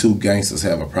never see two gangsters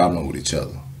have a problem with each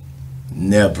other.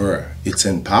 Never. It's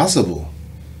impossible.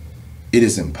 It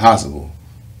is impossible.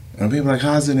 And people are like,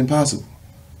 how is it impossible?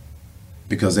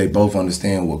 Because they both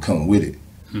understand what come with it.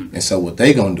 And so what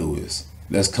they gonna do is,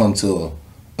 let's come to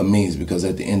a means, because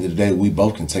at the end of the day, we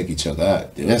both can take each other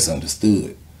out. That's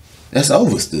understood. That's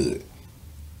overstood.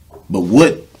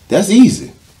 But that's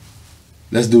easy.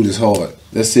 Let's do this hard.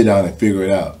 Let's sit down and figure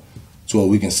it out to where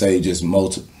we can say just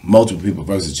multiple people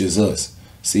versus just us.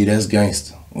 See, that's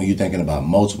gangster when you're thinking about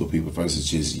multiple people versus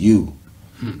just you.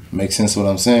 Make sense what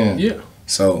I'm saying? Yeah.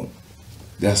 So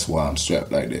that's why I'm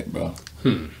strapped like that, bro.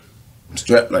 I'm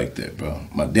strapped like that, bro.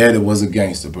 My daddy was a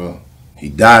gangster, bro. He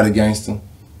died a gangster.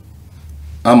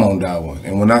 I'm on that one.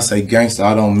 And when I say gangster,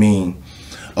 I don't mean,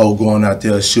 going out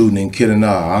there shooting and killing.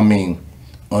 I mean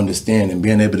understanding,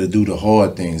 being able to do the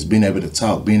hard things, being able to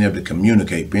talk, being able to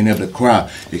communicate, being able to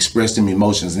cry, express them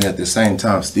emotions, and at the same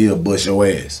time still bust your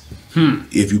ass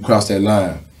if you cross that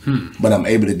line. But I'm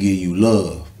able to give you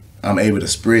love. I'm able to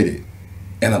spread it.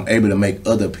 And I'm able to make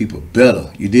other people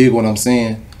better. You dig what I'm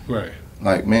saying? Right.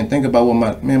 Like, man, think about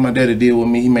what my daddy did with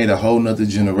me. He made a whole nother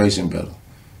generation better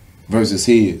versus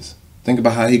his. Think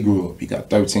about how he grew up. He got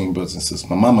 13 brothers and sisters.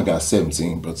 My mama got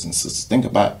 17 brothers and sisters. Think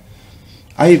about,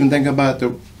 I even think about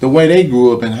the way they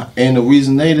grew up and the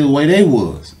reason they the way they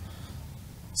was.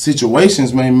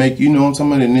 Situations may make, you know what I'm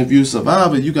talking about, and if you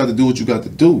survive it, you got to do what you got to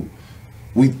do.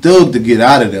 We thug to get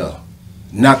out of there,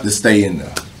 not to stay in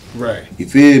there. Right. You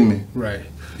feel me? Right.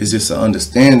 It's just an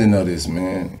understanding of this,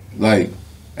 man. Like,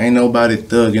 ain't nobody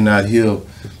thugging out here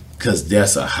because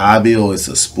that's a hobby or it's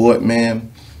a sport,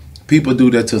 man. People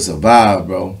do that to survive,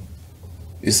 bro.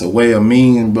 It's a way of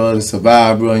means, bro, to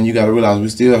survive, bro. And you got to realize we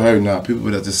still hurt now. People,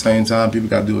 but at the same time, people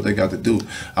got to do what they got to do.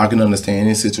 I can understand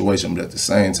any situation, but at the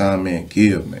same time, man,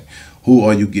 give, man. Who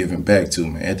are you giving back to,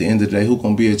 man? At the end of the day, who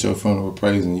going to be at your funeral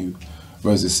praising you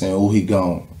versus saying, oh, he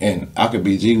gone? And I could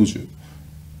be G with you.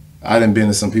 I done been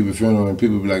to some people's funeral and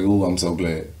people be like, oh, I'm so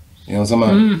glad. You know what I'm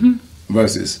talking about?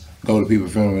 Versus go to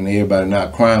people's funeral and everybody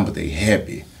not crying, but they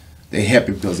happy. They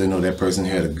happy because they know that person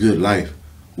had a good life.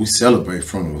 We celebrate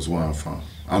funerals where I'm from.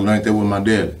 I learned that with my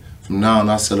dad. From now on,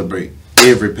 I celebrate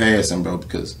every passing, bro,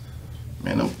 because,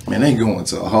 man, they going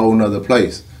to a whole nother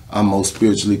place. I'm more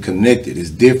spiritually connected.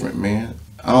 It's different, man.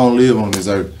 I don't live on this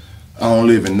earth. I don't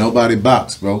live in nobody's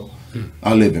box, bro.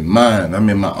 I live in mine. I'm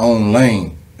in my own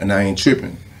lane, and I ain't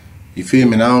tripping. You feel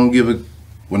me? And I don't give a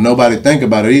well, nobody think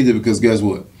about it either, because guess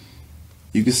what?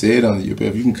 You can say it under your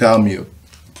breath. You can call me a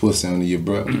pussy under your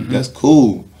breath. That's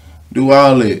cool. Do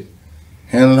all that.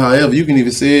 Handle it however. You can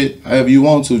even say it however you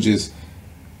want to. Just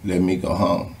let me go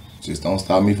home. Just don't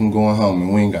stop me from going home,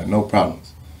 and we ain't got no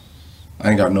problems. I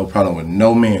ain't got no problem with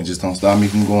no man. Just don't stop me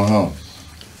from going home.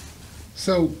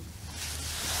 So,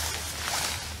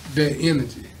 that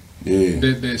energy,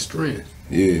 that strength,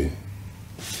 you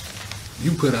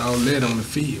put all that on the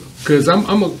field. Cause I'm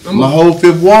my whole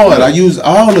fifth ward. I use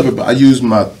all of it. I use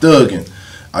my thugging.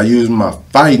 I use my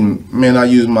fighting. Man, I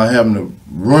use my having to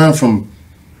run from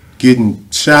getting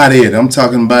shot at. I'm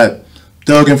talking about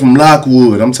thugging from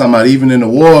Lockwood. I'm talking about even in the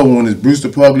war when it's Brewster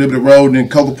Park, Liberty Road,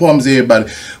 and Coca Palms,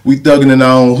 everybody. We thugging in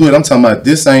our own hood. I'm talking about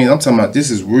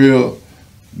this is real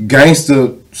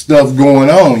gangster stuff going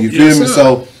on. You feel me?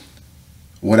 So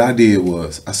what I did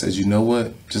was, I said, you know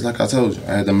what? Just like I told you,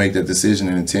 I had to make that decision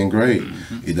in the 10th grade.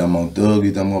 Either I'm gonna thug,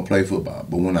 either I'm gonna play football.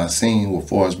 But when I seen what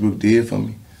Forest Brook did for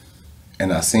me,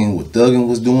 and I seen what thugging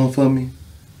was doing for me,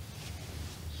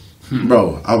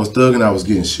 Bro, I was thugging, I was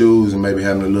getting shoes and maybe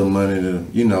having a little money to,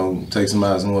 you know, take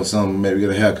somebody or something, maybe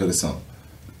get a haircut or something.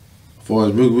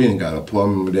 Forest Brook, we ain't got an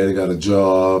apartment. My daddy got a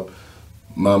job.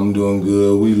 Mama doing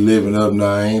good. We living up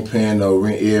now. I ain't paying no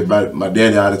rent. Everybody, my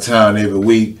daddy out of town every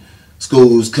week.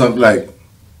 Schools come, like,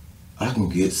 I can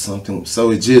get something.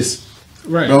 So it just,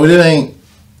 bro, it ain't,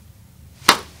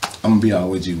 I'm gonna be all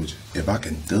with you. If I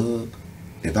can thug,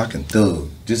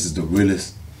 this is the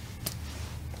realest.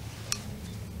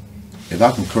 If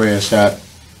I can crash out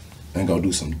and go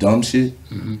do some dumb shit,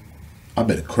 I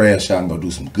better crash out and go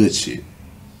do some good shit.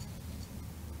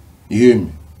 You hear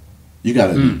me? You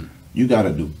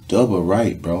gotta do double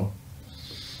right, bro.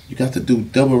 You got to do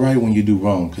double right when you do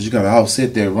wrong, because you gotta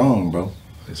offset that wrong, bro.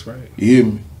 That's right. You hear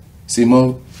me? See,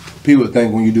 most people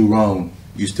think when you do wrong,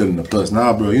 you still in the plus.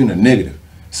 Nah, bro, you in the negative.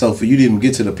 So for you to even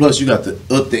get to the plus, you got to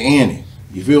up the ante.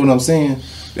 You feel what I'm saying?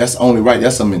 That's only right.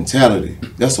 That's a mentality.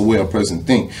 That's the way a person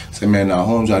think. Say, man, now,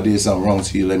 Holmes, I did something wrong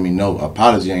to you. Let me know.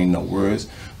 Apology ain't no words.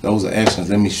 Those are actions.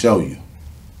 Let me show you.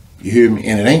 You hear me?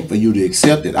 And it ain't for you to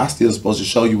accept it. I still supposed to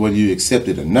show you whether you accept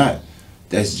it or not.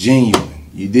 That's genuine.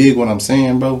 You dig what I'm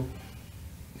saying, bro?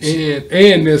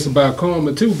 And that's about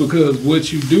karma too, because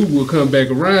what you do will come back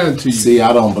around to you. See,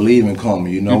 I don't believe in karma.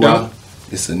 You know why?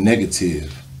 It's a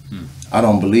negative. I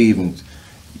don't believe in.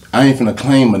 I ain't finna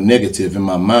claim a negative in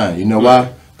my mind. You know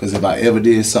why? Because if I ever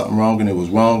did something wrong and it was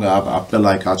wrong, I feel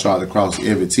like I tried to cross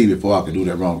every T before I could do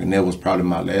that wrong, and that was probably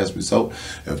my last result.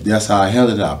 If that's how I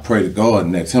handled it, I pray to God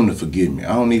and ask Him to forgive me.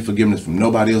 I don't need forgiveness from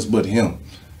nobody else but Him.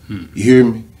 You hear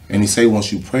me? And He say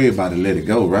once you pray about it, let it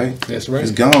go, right? That's right.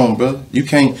 It's gone, bro. You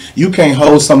can't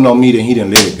hold something on me that He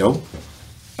didn't let it go.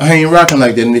 I ain't rocking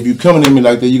like that. And if you coming at me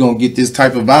like that, you gonna get this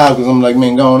type of vibe, because I'm like,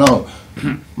 man, going on.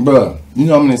 Bruh, you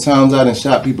know how many times I done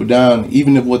shot people down,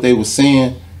 even if what they was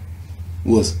saying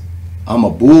was, I'm a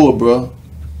bull, bro,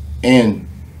 and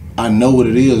I know what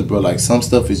it is, bro. Like, some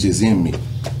stuff is just in me.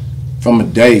 From a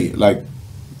day, like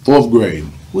 4th grade,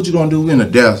 what you gonna do in a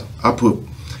desk?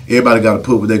 Everybody gotta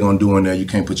put what they gonna do in there. You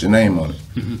can't put your name on it.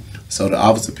 So the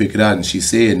officer picked it out, and she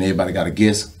said, and everybody gotta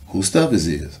guess whose stuff this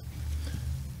is.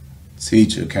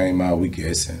 Teacher came out, we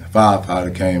guessing.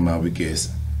 Firefighter came out, we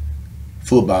guessing.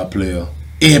 Football player.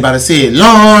 Everybody said,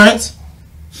 Lawrence.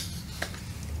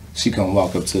 She come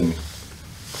walk up to me.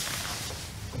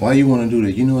 Why you want to do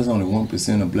that? You know it's only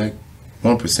 1%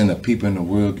 of people in the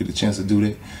world get a chance to do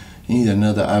that. You need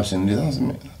another option.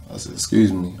 I said,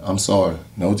 excuse me, I'm sorry.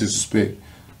 No disrespect.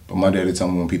 But my daddy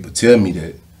told me when people tell me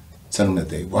that, tell them that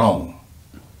they wrong.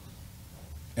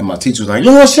 And my teacher was like,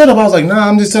 Lawrence, shut up. I was like, nah,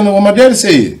 I'm just telling them what my daddy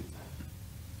said.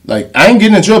 Like, I ain't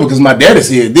getting in trouble because my daddy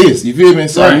said this. You feel me?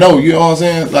 So I know, you know what I'm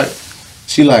saying? Like,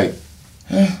 she like,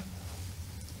 huh?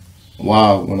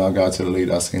 Wow, when I got to the lead,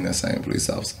 I seen that same police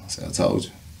officer. I said, I told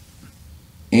you.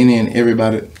 Any and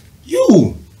everybody,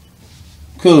 you.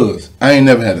 Cause I ain't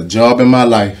never had a job in my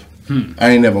life.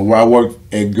 I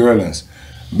worked at Gerlins,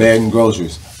 bagging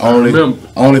groceries.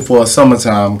 Only for a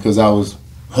summertime because I was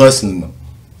hustling them.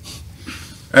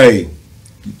 Hey,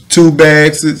 2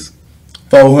 bags,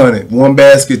 400. 1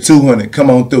 basket, 200. Come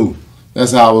on through.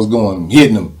 That's how I was going,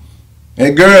 hitting them.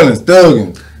 At Gerlins,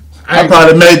 thugging. I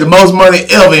probably made the most money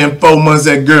ever in 4 months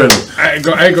at Gerlins. I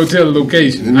ain't gonna tell the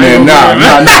location. Man, nah.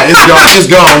 It's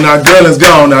gone now. Gerlins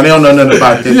gone now. They don't know nothing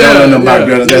about that. They don't know nothing about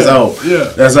Gerlins. That's old.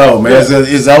 Yeah. That's old, man.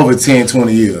 It's over 10,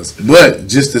 20 years. But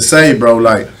just to say, bro,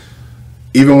 like,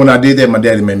 even when I did that, my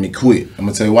daddy made me quit. I'm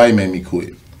gonna tell you why he made me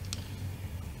quit.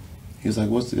 He was like,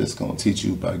 what's this gonna teach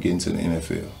you about getting to the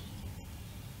NFL?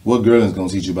 What Gerlins gonna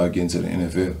teach you about getting to the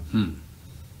NFL?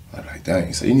 I'm like,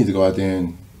 dang. So you need to go out there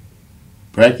and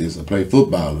practice or play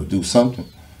football or do something.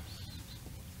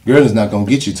 Gerlins not gonna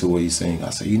get you to where you're saying. I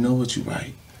said, you know what, you're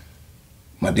right.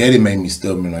 My daddy made me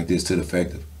stubborn like this to the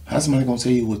fact of, how's somebody gonna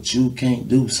tell you what you can't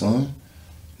do, son?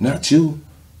 Not you.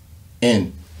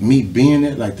 And me being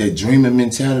it, like that dreaming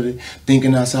mentality,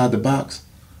 thinking outside the box,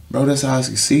 bro, that's how I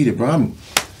succeeded, bro.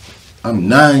 I'm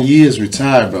 9 years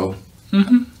retired, bro.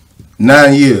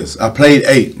 9 years. I played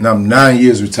 8, and I'm 9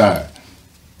 years retired.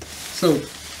 So,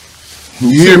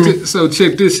 you hear me? So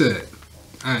check this out.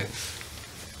 All right.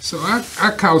 So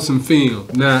I caught some film.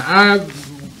 Now,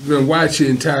 I've been watching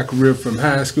your entire career from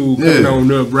high school coming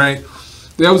on up, right?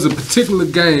 There was a particular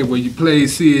game where you played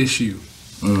CSU.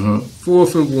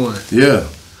 4th and 1. Yeah.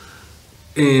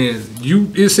 And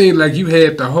it seemed like you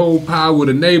had the whole power of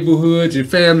the neighborhood, your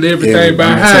family, everything behind you.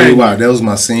 I'm going to tell you why. That was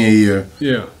my senior year.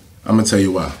 Yeah. I'm going to tell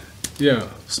you why. Yeah.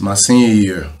 It's my senior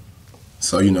year.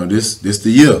 So, you know, this the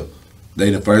year. They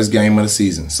the first game of the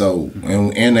season. So,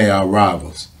 and they are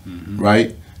rivals,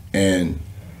 right? And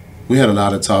we had a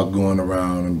lot of talk going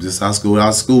around. And just our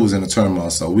school was in a turmoil,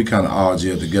 so we kind of all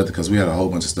gelled together because we had a whole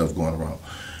bunch of stuff going around.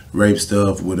 Rape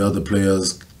stuff with other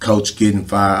players, coach getting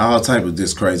fired, all type of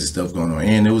this crazy stuff going on.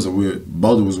 And it was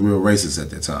Boulder was real racist at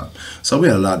that time. So we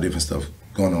had a lot of different stuff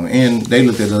going on. And they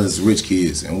looked at us as rich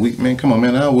kids. And we, man, come on,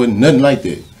 man, I wasn't nothing like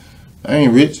that. I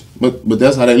ain't rich, but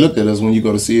that's how they looked at us when you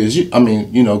go to CSU. I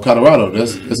mean, you know, Colorado.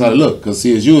 That's how they look, because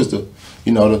CSU is the,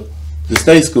 you know, the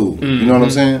state school. Mm-hmm. You know what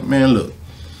I'm saying? Man, look.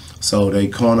 So they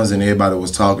corners and everybody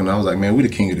was talking. I was like, man, we the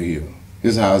king of the hill.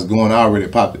 This is how it's going. I already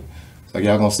popped it. It's like,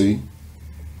 y'all gonna see.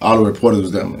 All the reporters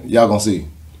was there. Y'all gonna see.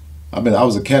 I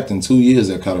was a captain 2 years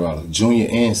at Colorado, junior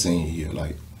and senior year.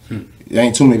 Like, there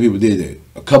ain't too many people did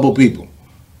that. A couple people.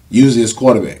 Usually it's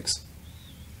quarterbacks.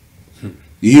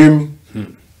 You hear me?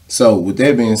 So with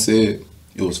that being said,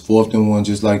 it was 4th and 1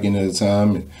 just like any other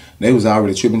time. And they was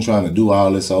already tripping trying to do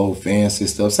all this old fancy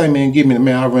stuff. Say, man, give me the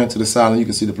man. I ran to the sideline. You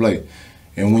can see the play.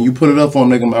 And when you put it up on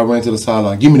them, I ran to the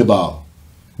sideline. Give me the ball.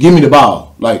 Give me the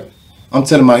ball. Like, I'm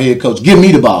telling my head coach, give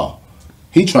me the ball.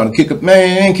 He trying to kick up.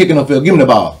 Man, ain't kicking up field. Give me the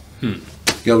ball.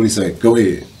 Get what he say. Go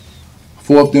ahead.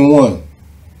 4th and 1.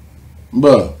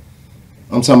 Bruh,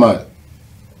 I'm talking about,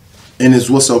 and it's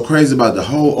what's so crazy about the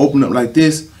whole open up like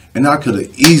this, and I could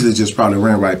have easily just probably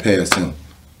ran right past him.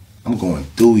 I'm going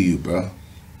through you, bro.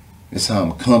 That's how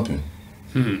I'm comping.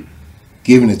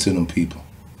 Giving it to them people.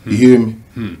 You hear me?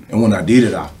 And when I did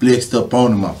it, I flexed up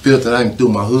on them. I felt that I even threw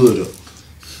my hood up.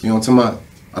 You know what I'm talking about?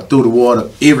 I threw the water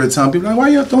every time. People like, why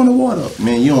you throwing the water up?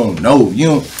 Man, you don't know.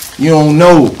 You don't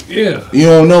know. Yeah. You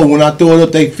don't know. When I throw it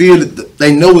up, they feel it.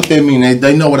 They know what they mean.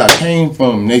 They know what I came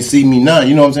from. They see me now.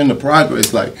 You know what I'm saying? The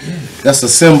progress. Like, that's a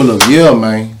symbol of, yeah,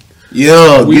 man.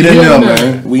 Yeah, get in there,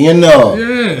 man. We in there.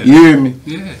 Yeah. You hear me?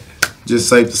 Yeah. Just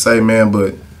safe to say, man,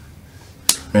 but,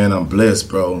 man, I'm blessed,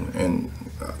 bro. And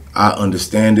I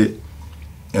understand it.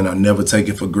 And I never take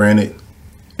it for granted.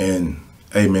 And,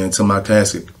 hey, man, till my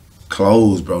casket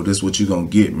close, bro, this is what you gonna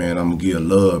get, man. I'm gonna give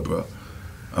love, bro.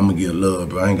 I'm gonna give love,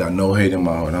 bro. I ain't got no hate in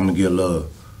my heart. I'm gonna give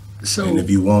love. So, and if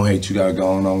you want hate, you gotta go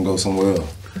on and go somewhere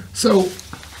else. So,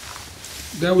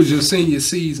 that was your senior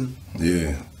season.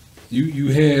 Yeah. You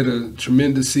had a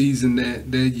tremendous season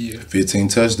that year. 15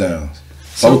 touchdowns.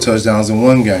 4 touchdowns in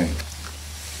one game.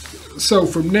 So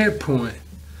from that point,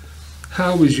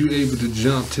 how was you able to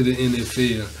jump to the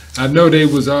NFL? I know they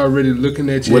was already looking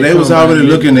at you. Well, they was already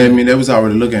looking at me. They was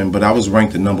already looking at me, but I was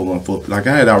ranked the #1 foot. Like,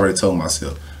 I had already told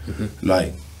myself,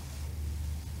 like,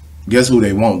 guess who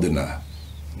they won't deny?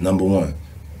 #1.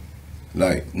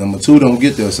 Like, #2 don't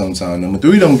get there sometimes.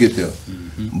 #3 don't get there.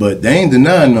 But they ain't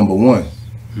denying #1.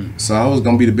 So I was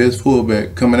going to be the best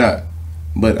fullback coming out.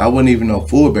 But I wasn't even no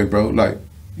fullback, bro. Like,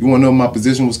 you want to know what my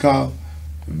position was called?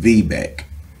 V-back.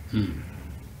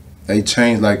 They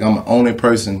changed, like, I'm the only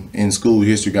person in school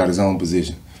history got his own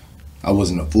position. I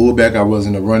wasn't a fullback, I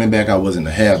wasn't a running back, I wasn't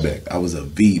a halfback. I was a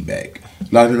V-back.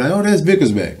 A lot of people like, oh, that's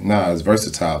Vickers back. Nah, it's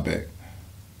versatile back.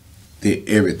 Did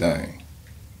everything.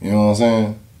 You know what I'm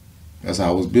saying? That's how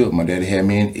I was built. My daddy had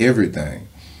me in everything.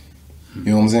 You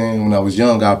know what I'm saying? When I was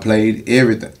young, I played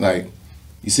everything. Like,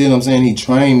 you see what I'm saying? He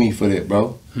trained me for that,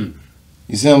 bro.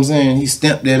 You see what I'm saying? He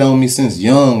stamped that on me since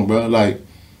young, bro. Like,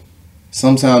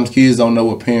 sometimes kids don't know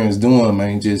what parents doing,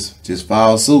 man. Just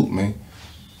follow suit, man.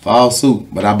 Follow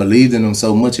suit. But I believed in him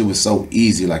so much, it was so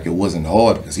easy. Like, it wasn't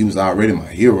hard because he was already my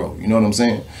hero. You know what I'm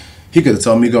saying? He could have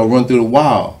told me to go run through the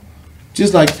wall.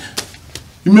 Just like,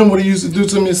 you remember what he used to do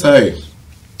to me? Say,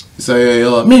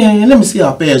 man, let me see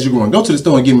how fast you run. Go to the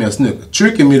store and give me a Snicker.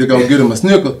 Tricking me to go get him a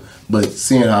Snicker, but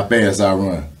seeing how fast I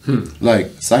run.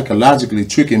 Like, psychologically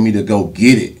tricking me to go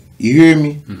get it. You hear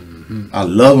me? I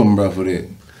love him, bro, for that.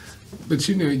 But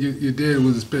you know, your dad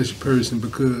was a special person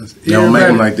because don't make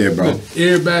him like that, bro. Look,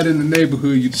 everybody in the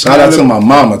neighborhood, shout out to my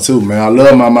mama too, man. I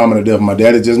love my mama to death. My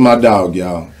daddy just my dog,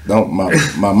 y'all.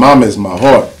 My mama is my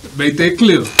heart. Make that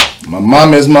clear. My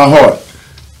mama is my heart.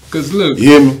 Cause look, you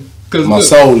hear me? My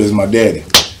soul is my daddy.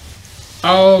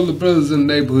 All the brothers in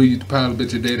the neighborhood, you probably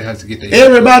bet your daddy has to get their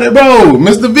everybody, bro.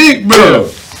 Mr. Vic, bro.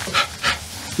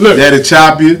 Look, daddy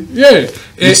chop you. Yeah.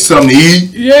 Get something to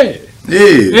eat. Yeah.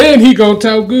 Yeah. And he gonna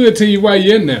talk good to you while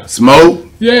you're in there. Smoke.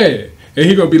 Yeah. And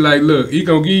he gonna be like, look, he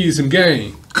gonna give you some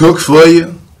game. Cook for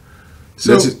you.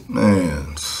 So,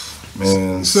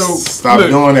 man, so stop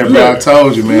doing that, bro. I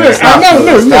told you, man. Look, stop,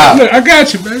 look, I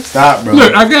got you, man. Stop, bro.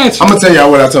 Look, I got you. I'm gonna tell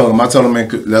y'all what I told him. I told him, man,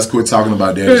 let's quit talking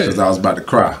about that because I was about to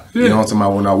cry. You know what I'm talking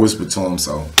about when I whispered to him.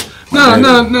 So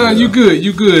no, you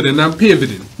good, and I'm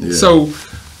pivoting. Yeah. So, all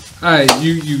right,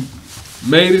 you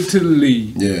made it to the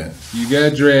league. Yeah. You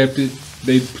got drafted.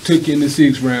 They took you in the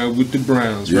 6th round with the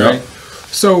Browns, right?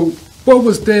 So What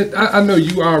was that? I know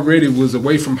you already was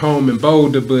away from home in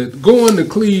Boulder, but going to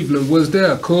Cleveland, was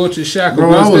there a culture shock? Bro,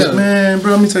 bro,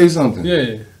 let me tell you something.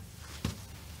 Yeah.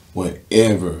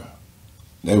 Whatever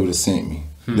they would have sent me,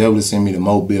 they would have sent me to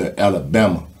Mobile,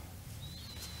 Alabama.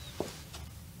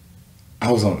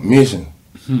 I was on a mission.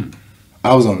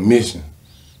 I was on a mission.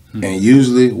 And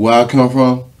usually where I come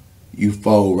from, you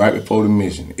fold right before the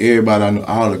mission. Everybody I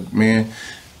know, man,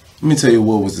 let me tell you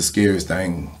what was the scariest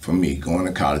thing for me going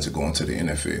to college or going to the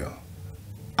NFL.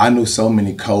 I knew so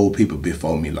many cold people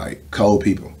before me, like cold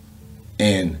people,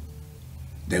 and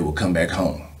they would come back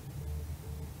home.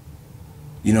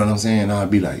 You know what I'm saying?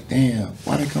 I'd be like, damn,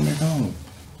 why they come back home?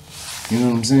 You know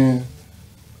what I'm saying?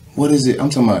 What is it? I'm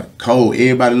talking about cold.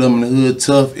 Everybody love them in the hood,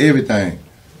 tough, everything.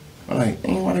 I'm like,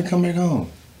 damn, why they come back home?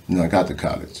 And then I got to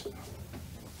college.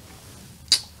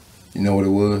 You know what it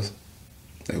was?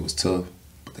 They was tough,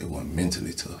 but they weren't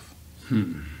mentally tough.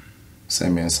 Say,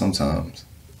 man, sometimes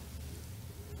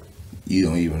you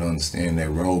don't even understand that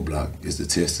roadblock is the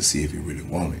test to see if you really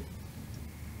want it.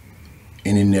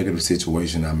 Any negative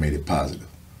situation, I made it positive.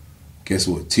 Guess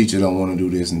what? Teacher don't want to do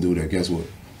this and do that. Guess what?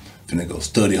 Finna go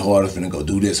study harder, finna go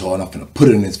do this hard, I'm finna put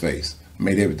it in his face.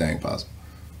 Made everything possible.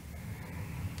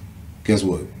 Guess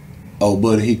what? Oh,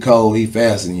 buddy, he cold, he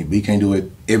faster than you, but he can't do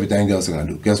it. Everything else I gotta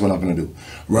do. Guess what I'm gonna do?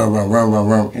 Run.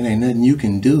 It ain't nothing you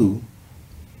can do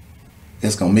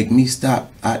that's gonna make me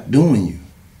stop outdoing you.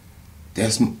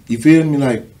 You feel me?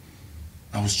 Like,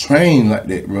 I was trained like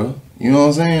that, bro. You know what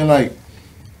I'm saying? Like,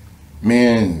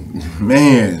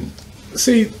 man.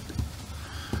 See,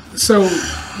 so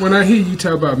when I hear you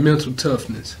talk about mental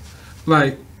toughness,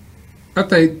 like, I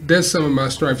think that's some of my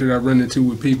strife that I run into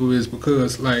with people is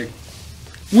because, like,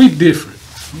 we different.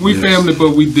 We family,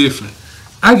 but we different.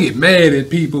 I get mad at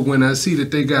people when I see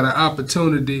that they got an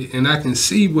opportunity and I can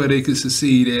see where they could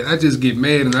succeed at. I just get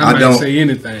mad and I might say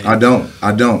anything. I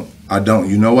don't.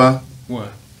 You know why? Why?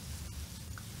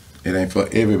 It ain't for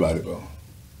everybody, bro.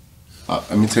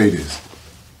 Let me tell you this.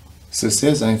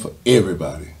 Success ain't for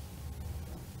everybody.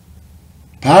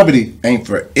 Poverty ain't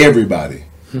for everybody.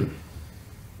 You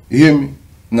hear me?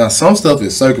 Now, some stuff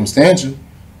is circumstantial.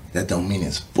 That don't mean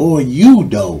it's for you,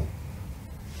 though.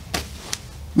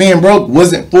 Being broke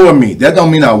wasn't for me. That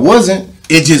don't mean I wasn't.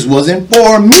 It just wasn't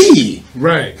for me.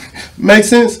 Right. Make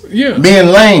sense? Yeah. Being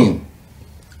lame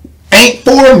ain't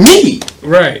for me.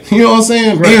 Right. You know what I'm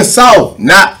saying? Right. Being soft,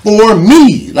 not for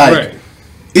me. Like, right.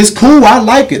 It's cool. I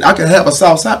like it. I can have a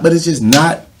soft side, but it's just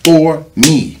not for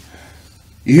me.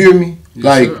 You hear me? Yes,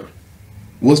 like, sir.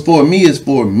 What's for me is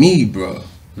for me, bro.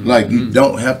 Like, you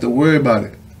don't have to worry about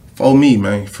it. For me,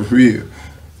 man. For real.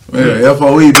 Man,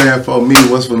 FOE, man, for me.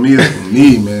 What's for me is for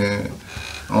me, man.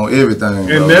 On everything,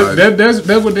 bro. And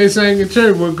that's what they saying in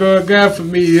church. What God got for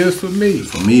me is for me.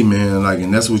 For me, man. Like,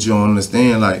 and that's what you don't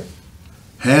understand. Like,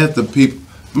 half the people.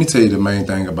 Let me tell you the main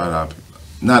thing about our people.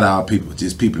 Not our people,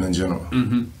 just people in general.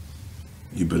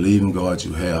 You believe in God,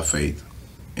 you have faith,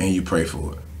 and you pray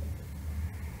for it.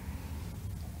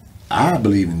 I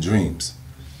believe in dreams.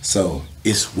 So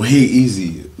it's way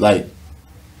easier. Like,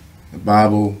 the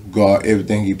Bible, God,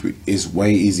 everything it's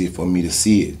way easier for me to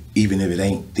see it, even if it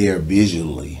ain't there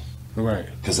visually. Right.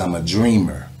 Because I'm a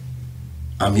dreamer.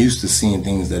 I'm used to seeing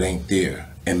things that ain't there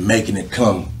and making it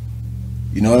come.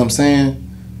 You know what I'm saying?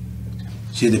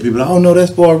 Shit, the people are like, oh no,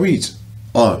 that's far reach.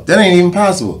 Oh, that ain't even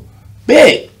possible.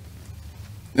 Bet.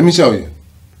 Let me show you.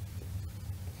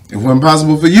 It wasn't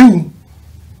possible for you.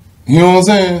 You know what I'm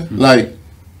saying? Like,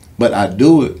 but I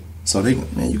do it so they,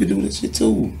 man, you can do this shit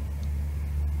too.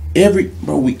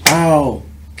 Bro, we all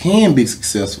can be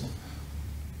successful.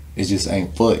 It just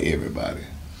ain't for everybody.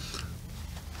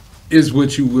 It's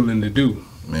what you willing to do.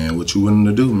 Man, what you willing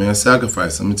to do, man?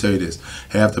 Sacrifice. Let me tell you this.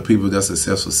 Half the people that's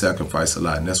successful sacrifice a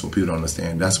lot, and that's what people don't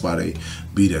understand. That's why they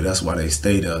be there. That's why they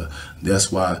stay there.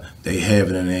 That's why they have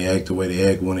it and they act the way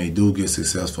they act when they do get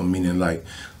successful. Meaning, like,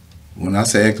 when I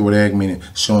say act the way they act, meaning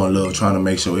showing love, trying to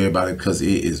make sure everybody, because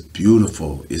it is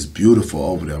beautiful. It's beautiful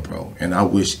over there, bro. And I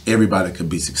wish everybody could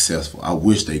be successful. I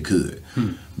wish they could.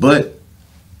 But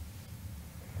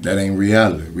that ain't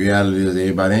reality. Reality is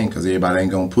everybody ain't, because everybody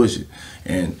ain't going to push it.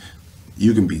 And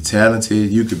you can be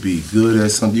talented, you could be good at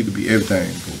something, you could be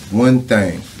everything. But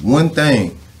one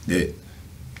thing that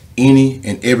any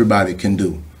and everybody can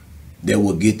do that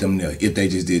will get them there if they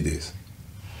just did this.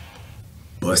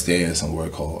 Bust their ass and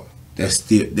work hard.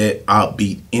 That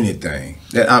outbeat anything.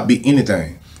 That outbeat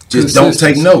anything. Just don't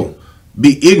take no.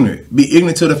 Be ignorant. Be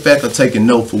ignorant to the fact of taking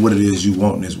no for what it is you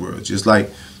want in this world. Just like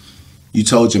you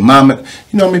told your mama.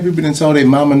 You know how many people done told their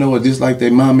mama no or dislike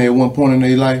their mama at one point in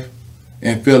their life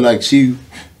and feel like she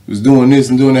was doing this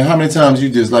and doing that. How many times you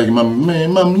just like your mama,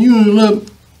 man, mama, you don't love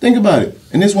me. Think about it.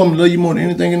 And this woman love you more than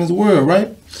anything in this world,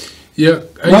 right? Yeah,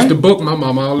 I used to book my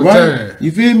mama all the time.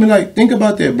 You feel me? Like, think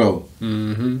about that, bro.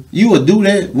 You will do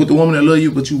that with the woman that love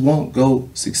you, but you won't go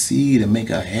succeed and make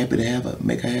her happy to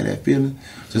make her have that feeling.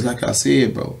 Just like I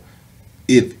said, bro.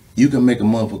 If you can make a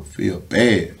motherfucker feel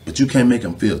bad, but you can't make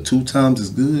him feel 2 times as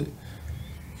good,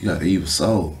 you got an evil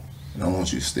soul. And I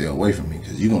want you to stay away from me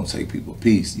because you're going to take people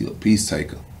peace. You're a peace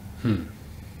taker.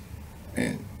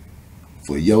 And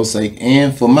for your sake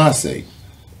and for my sake,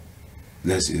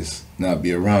 let's just not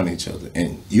be around each other.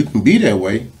 And you can be that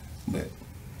way, but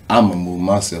I'm going to move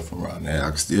myself around that. I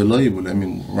can still love you, but let me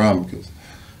move around because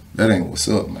that ain't what's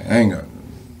up, man.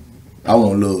 I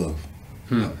want love.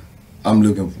 I'm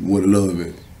looking for where the love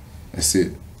is. That's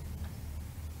it.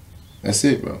 That's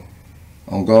it, bro.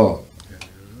 On God.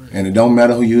 And it don't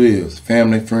matter who you is.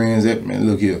 Family, friends, man,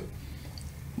 look here.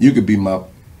 You could be my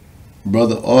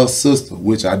brother or sister,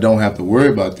 which I don't have to worry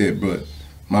about that, but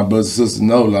my brothers and sisters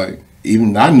know, like,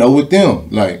 even I know with them,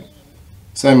 like,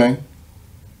 say, man,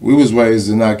 we was raised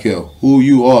to not care who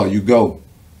you are, you go.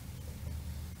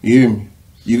 You hear me?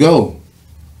 You go.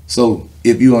 So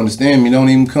if you understand me, don't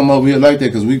even come over here like that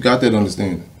because we got that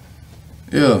understanding.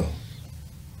 Yeah.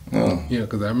 Yeah,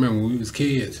 because I remember when we was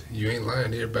kids, you ain't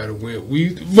lying to everybody went, we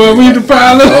the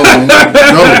pilot.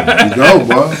 You go,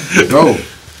 bro. Go.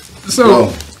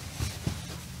 So,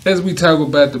 as we talk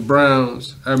about the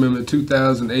Browns, I remember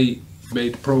 2008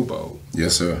 made the Pro Bowl.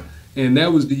 Yes, sir. And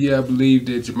that was the year, I believe,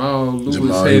 that Jamal Lewis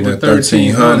had the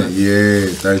 1,300. Yeah,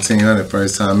 1,300,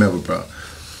 first time ever, bro.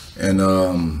 And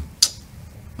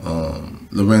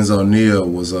Lorenzo Neal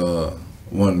was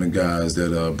one of the guys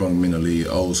that brought me in the league,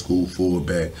 old school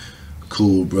fullback,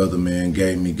 cool brother, man,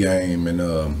 gave me game. And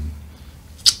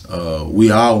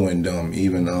we all went dumb,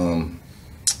 even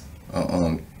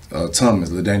Thomas,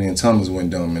 LaDainian Thomas went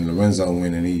dumb, and Lorenzo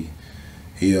went, and he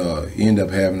ended up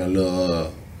having a little,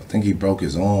 I think he broke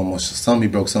his arm or something, he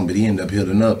broke something, but he ended up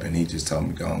healing up, and he just told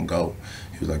me, go on, go.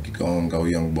 He was like, you go on, go,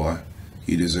 young boy.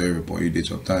 You deserve it, boy. You did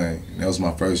your thing. And that was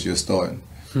my first year starting.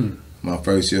 My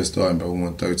first year starting, bro, we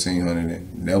won 1,300,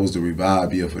 and that was the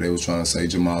revive year for they was trying to say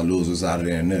Jamal Lewis was out of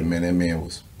there and nothing. Man, that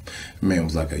man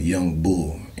was like a young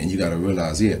bull, and you got to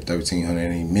realize he had 1,300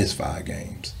 and he missed 5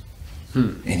 games.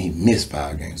 And he missed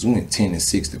 5 games. We went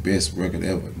 10-6, the best record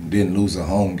ever. Didn't lose a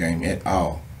home game at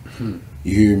all. You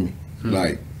hear me?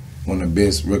 Like, one of the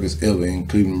best records ever in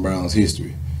Cleveland Browns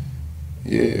history.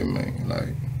 Yeah, man.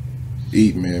 Like,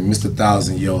 eat, man. Mr.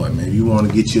 1,000 Yard, man. If you want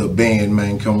to get you a band,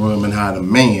 man, come run behind a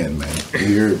man, man. You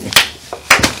hear me?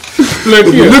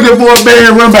 If you're looking for a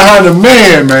band, run behind a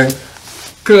man, man.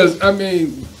 Because, I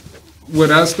mean,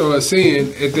 what I started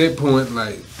seeing at that point,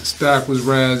 like, stock was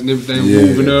rising, everything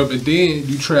moving up, and then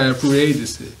you tried free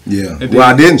agency. Yeah. Well,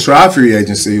 I didn't try free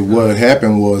agency. What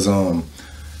happened was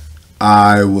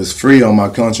I was free on my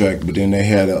contract, but then they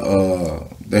had a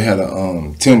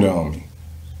tender on me.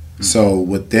 So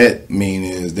what that mean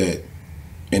is that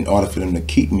in order for them to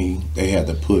keep me, they had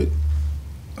to put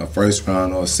a first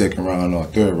round or a second round or a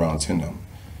third round tender on me.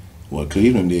 What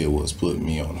Cleveland did was put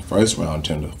me on a first round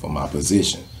tender for my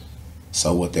position.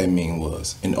 So what that mean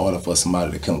was, in order for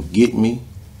somebody to come get me,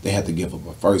 they had to give up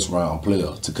a first round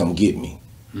player to come get me.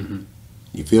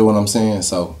 You feel what I'm saying?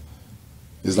 So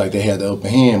it's like they had the upper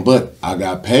hand, but I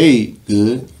got paid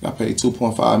good. I got paid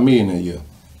 $2.5 million a year.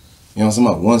 You know what I'm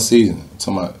talking about? 1 season. I'm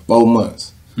talking about 4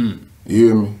 months. You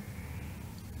hear me?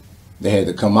 They had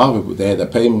to come out with it. They had to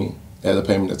pay me. They had to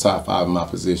pay me the top 5 in my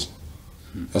position.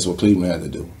 That's what Cleveland had to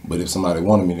do. But if somebody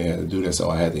wanted me, they had to do that. So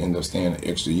I had to end up staying an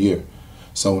extra year.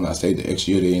 So when I stayed the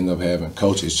extra year, they ended up having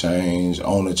coaches change,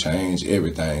 owner change,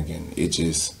 everything. And it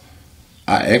just,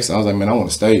 I was like, man, I want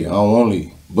to stay. I don't want to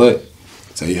leave. But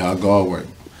I'll tell you how God worked.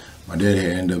 My dad had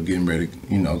ended up getting ready,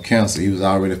 cancer. He was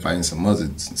already fighting some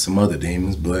other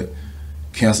demons, but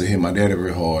cancer hit my daddy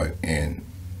very hard, and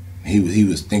he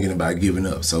was thinking about giving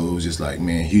up. So it was just like,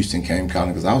 man, Houston came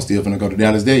calling because I was still gonna go to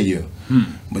Dallas that year.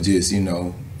 But just, everybody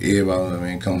was like,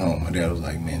 man, come home. My dad was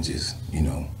like, man, just,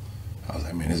 I was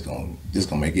like, man, this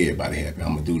gonna make everybody happy.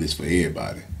 I'm gonna do this for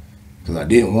everybody. Because I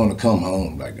didn't want to come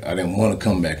home. Like, I didn't want to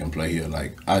come back and play here.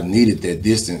 Like, I needed that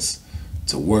distance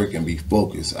to work and be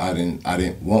focused. I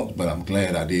didn't want, but I'm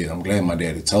glad I did. I'm glad my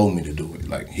daddy told me to do it.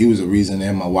 Like, he was the reason,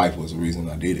 and my wife was the reason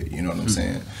I did it. You know what I'm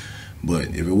saying? But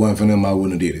if it wasn't for them, I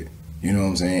wouldn't have did it. You know what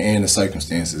I'm saying? And the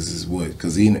circumstances is what,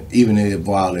 because even if it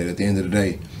violated, at the end of the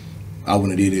day, I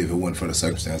wouldn't have did it if it wasn't for the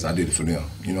circumstance. I did it for them.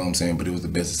 You know what I'm saying? But it was the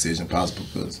best decision possible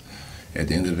because at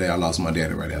the end of the day, I lost my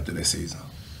daddy right after that season.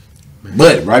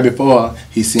 But right before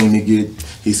he seen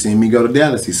me go to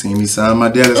Dallas. He seen me sign my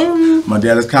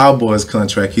Dallas Cowboys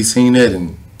contract. He seen that,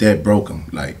 and that broke him.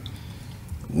 Like,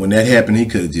 when that happened, he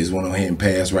could have just went on ahead and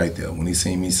passed right there. When he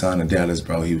seen me sign to Dallas,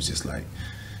 bro, he was just like,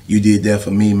 you did that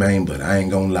for me, man, but I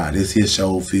ain't gonna lie, this here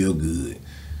show feel good.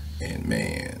 And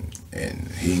man,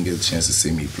 and he didn't get a chance to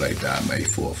see me play down May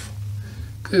 4th.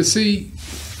 Cause see,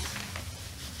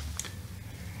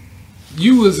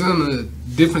 you was in a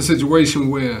different situation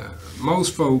where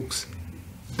most folks,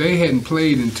 they hadn't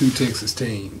played in 2 Texas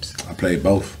teams. I played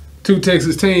both. 2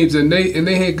 Texas teams, and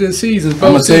they had good seasons.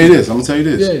 I'm gonna tell you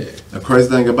this. Yeah. The crazy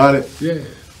thing about it. Yeah.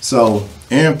 So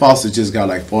Aaron Foster just got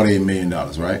like $48 million,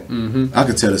 right? Mm-hmm. I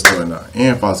could tell the story now.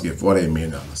 Aaron Foster get $48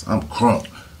 million. I'm crunk.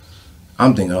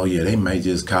 I'm thinking, oh yeah, they might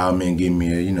just call me and give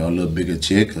me a little bigger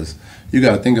check, because you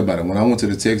got to think about it. When I went to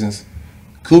the Texans,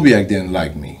 Kubiak didn't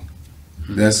like me.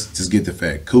 Let's just get the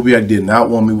fact. Kubiak did not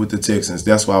want me with the Texans.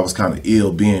 That's why I was kind of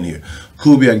ill being here.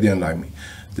 Kubiak didn't like me.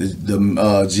 The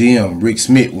GM, Rick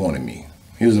Smith, wanted me.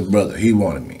 He was a brother. He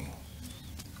wanted me.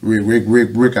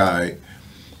 Rick, all right.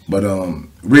 But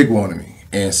Rick wanted me.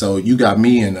 And so you got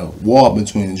me in a war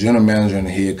between the general manager and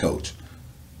the head coach.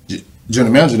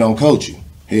 General manager don't coach you.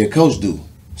 Head coach do.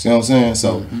 See what I'm saying?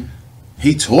 So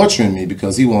he torturing me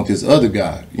because he want this other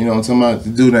guy. You know what I'm talking about? The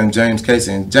dude named James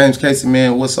Casey. And James Casey,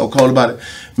 man, what's so cold about it?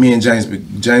 Me and James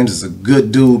is a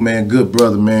good dude, man, good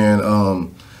brother, man.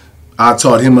 I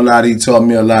taught him a lot, he taught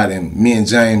me a lot, and me and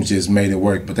James just made it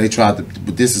work. But they tried to,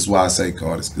 but this is why I say,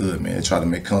 God, it's good, man. They tried to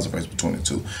make controversy between the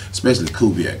two, especially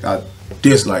Kubiak. I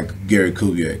dislike Gary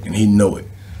Kubiak, and he know it.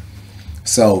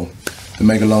 So, to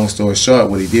make a long story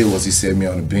short, what he did was he set me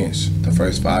on the bench the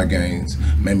first 5 games,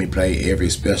 made me play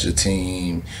every special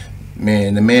team.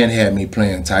 Man, the man had me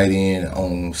playing tight end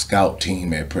on scout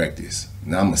team at practice.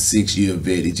 Now, I'm a 6-year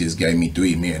vet. He just gave me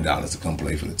 $3 million to come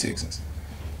play for the Texans.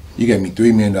 You gave me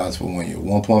 $3 million for 1 year,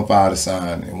 1.5 to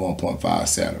sign and 1.5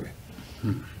 salary.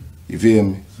 You feel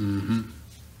me? Mm-hmm.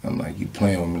 I'm like, you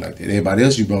playing with me like that. Everybody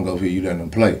else you bring over here, you letting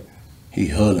them play. He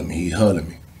huddling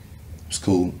me. It's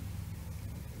cool.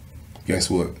 Guess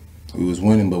what? We was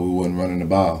winning, but we wasn't running the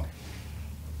ball.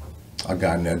 I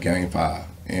got in there game 5.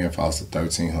 Aaron Foster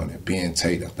 1,300, Ben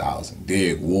Tate 1,000,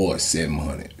 Derek Ward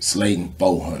 700, Slayton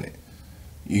 400.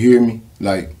 You hear me?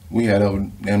 Like, we had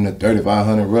over damn near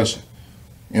 3,500 rushing.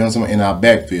 You know what I'm saying? In our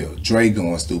backfield, Dre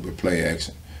going stupid, play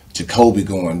action. Jacoby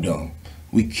going dumb.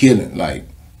 We killing, like,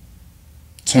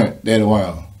 turned that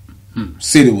around.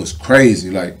 City was crazy.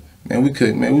 Like, man,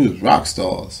 we was rock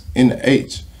stars in the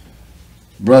H.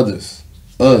 Brothers,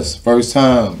 us, first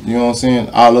time, you know what I'm saying?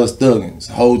 All us thuggins,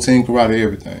 whole team, karate,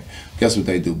 everything. Guess what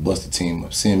they do? Bust the team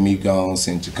up. Send me gone,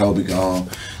 send Jacoby gone,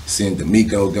 send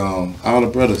D'Amico gone. All the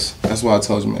brothers. That's why I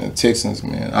told you, man, the Texans,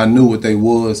 man, I knew what they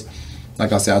was.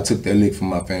 Like I said, I took that lick from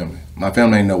my family. My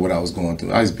family ain't know what I was going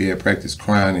through. I used to be at practice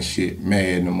crying and shit,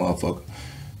 mad and the motherfucker.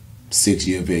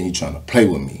 6-year vet, and you trying to play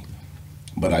with me.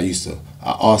 But I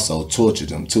also tortured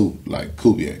them too, like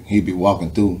Kubiak. He'd be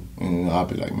walking through, and I'd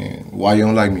be like, man, why you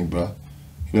don't like me, bro?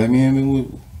 He'd be like,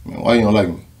 man, why you don't like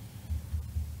me?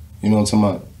 You know what I'm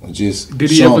talking about? Just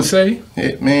did he ever say?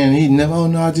 Hey, man, he never, oh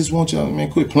no, I just want y'all, man,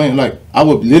 quit playing. Like, I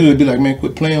would literally be like, man,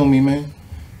 quit playing with me, man.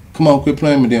 Come on, quit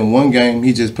playing with me. Then one game,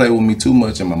 he just played with me too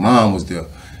much, and my mom was there.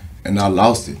 And I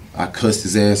lost it. I cussed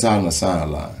his ass out on the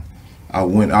sideline. I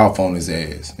went off on his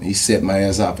ass, and he set my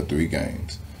ass out for 3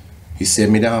 games. He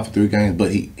set me down for 3 games,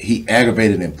 but he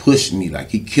aggravated and pushed me. Like,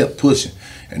 he kept pushing.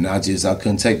 And I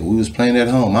couldn't take it. We was playing at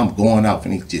home. I'm going off,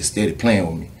 and he just steady playing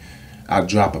with me. I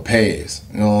drop a pass,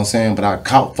 you know what I'm saying? But I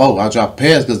caught 4. I dropped a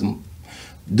pass because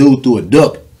dude threw a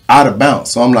duck out of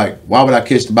bounds. So I'm like, why would I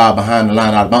catch the ball behind the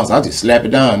line out of bounds? I just slap it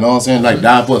down, you know what I'm saying? Like,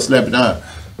 dive for it, slap it down.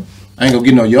 I ain't gonna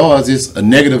get no yards. It's a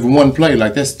negative in one play.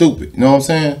 Like, that's stupid, you know what I'm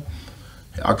saying?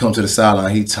 I come to the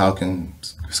sideline, he talking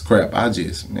crap. I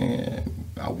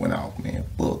went out, man,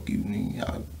 fuck you, man.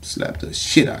 I slapped the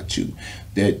shit out you.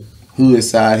 That hood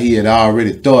side he had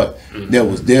already thought that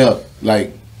was there,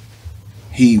 like,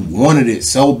 he wanted it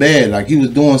so bad. Like, he was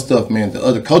doing stuff, man. The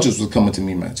other coaches was coming to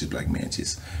me, man, just like, man,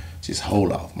 just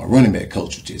hold off. My running back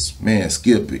coach was just, man,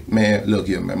 skip it. Man, look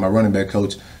here, man, my running back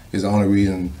coach is the only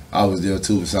reason I was there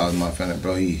too besides my family,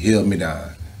 bro. He held me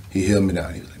down. He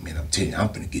was like, man, I'm telling you, I'm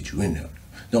finna get you in there.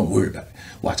 Don't worry about it.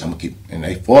 Watch, I'm gonna keep, and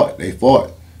they fought.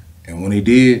 And when they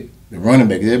did, the running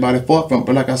back, everybody fought from,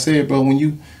 but like I said, bro,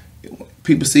 when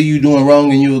people see you doing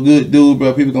wrong and you a good dude,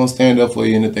 bro, people gonna stand up for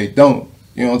you, and if they don't,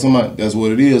 you know what I'm talking about? That's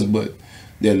what it is. But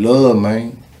that love,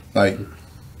 man, like,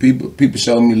 people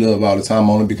show me love all the time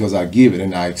only because I give it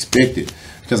and I expect it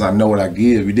because I know what I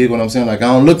give. You dig what I'm saying? Like,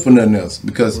 I don't look for nothing else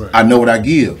because I know what I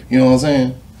give. You know what I'm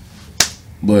saying?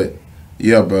 But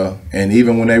yeah, bro. And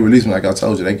even when they released me, like I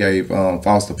told you, they gave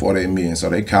Foster $48 million. So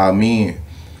they called me in.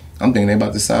 I'm thinking they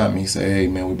about to sign me. He said, hey,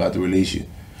 man, we about to release you.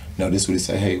 No, this is what he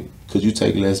said. Hey, could you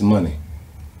take less money?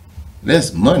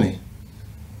 Less money?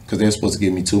 Because they're supposed to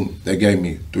give me they gave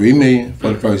me $3 million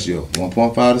for the first year,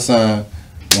 1.5 to sign,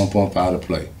 1.5 to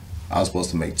play. I was supposed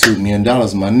to make $2 million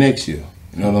my next year.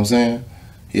 You know what I'm saying?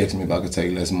 He asked me if I could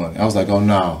take less money. I was like, oh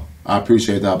no, I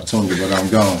appreciate the opportunity, but I'm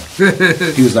gone.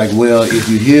 He was like, well, if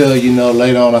you're here, you know,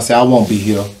 later on, I said, I won't be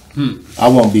here. I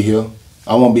won't be here.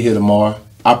 I won't be here tomorrow.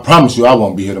 I promise you I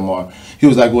won't be here tomorrow. He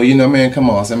was like, well, you know, man, come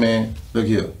on. I said, man, look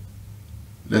here.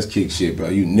 Let's kick shit, bro.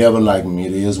 You never liked me.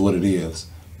 It is what it is.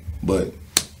 But,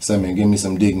 say, man, give me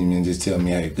some dignity and just tell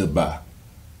me, hey, goodbye.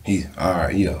 He, all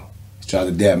right, yeah. He tried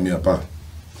to dab me up, huh?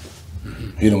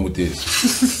 Hit him with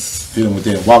this. Hit him with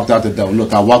that. Walked out the door.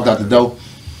 Look, I walked out the door.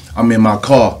 I'm in my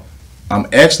car. I'm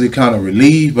actually kind of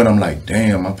relieved, but I'm like,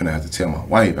 damn, I'm finna have to tell my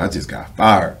wife I just got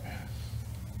fired.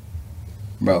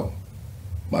 Bro,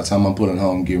 by the time I'm pulling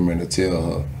home, getting ready to tell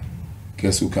her,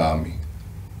 guess who called me?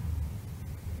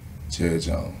 Jerry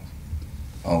Jones.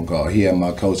 On God. He had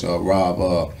my coach, Rob,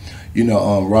 Rob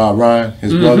Ryan,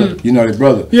 his brother. You know his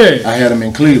brother? Yeah. I had him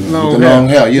in Cleveland with the long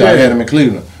hair. Yeah, I had him in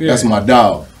Cleveland. Yeah. That's my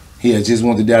dog. He had just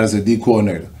went to Dallas as a D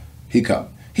coordinator. He called.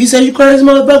 He said, you crazy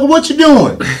motherfucker, what you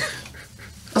doing?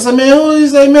 I said, man, who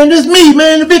is that, man? This me,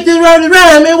 man, the Victor Rodney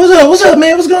Ryan, man. What's up,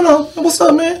 man? What's going on? What's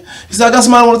up, man? He said, I got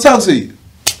somebody want to talk to you.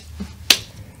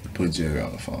 Put Jerry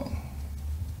on the phone.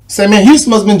 Say, man, he must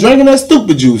have been drinking that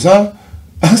stupid juice, huh?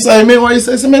 I say, man, why you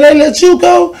say, man, they let you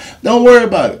go? Don't worry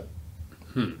about it.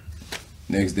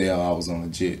 Next day, I was on a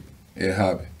jet, Air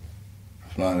Hobby,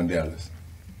 flying to Dallas.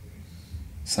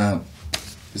 Sign,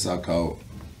 this I call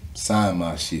sign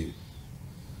my shit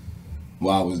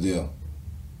while I was there.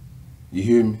 You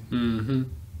hear me? Mm-hmm.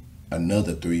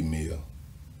 Another $3 million.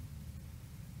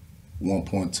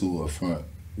 1.2 up front,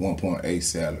 1.8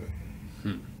 salary.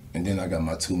 And then I got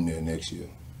my $2 million next year.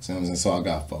 See what I'm saying? So I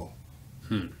got 4.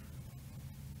 You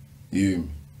hear me?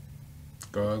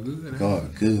 God good.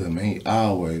 God good, man. He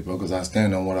always, bro, because I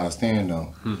stand on what I stand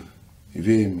on. You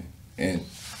feel me? And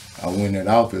I went in that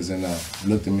office and I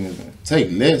looked at me and said,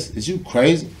 take less? Is you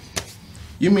crazy?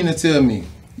 You mean to tell me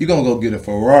you gonna go get a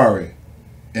Ferrari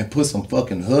and put some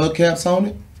fucking hubcaps on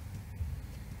it?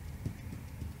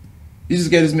 You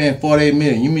just gave this man $48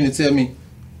 million. You mean to tell me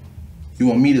you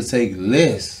want me to take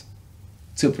less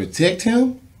to protect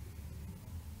him?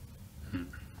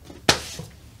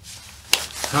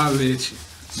 I'll let you.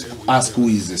 I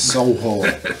squeezed it so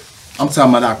hard. I'm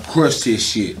talking about I crushed his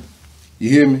shit. You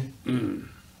hear me?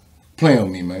 Play on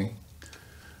me, man.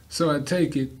 So I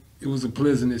take it was a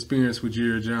pleasant experience with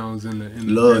Jerry Jones in the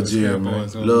Love Jerry, man.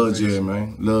 Love Jerry,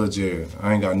 man. Love Jerry.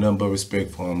 I ain't got nothing but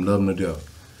respect for him. Love him to death.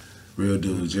 Real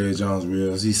dude. Jerry Jones,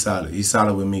 real. He's solid. He's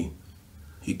solid with me.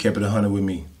 He kept it 100 with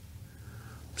me.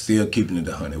 Still keeping it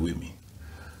 100 with me.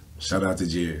 Shout out to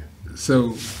Jerry.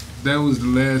 So that was the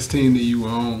last team that you were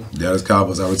on. Dallas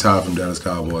Cowboys. I retired from Dallas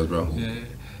Cowboys, bro. Yeah.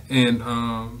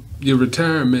 And your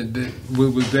retirement,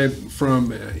 was that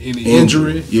from any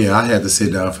injury? Yeah, I had to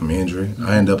sit down from injury.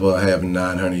 I ended up having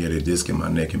 9 herniated discs in my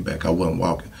neck and back. I wasn't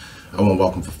walking. I wasn't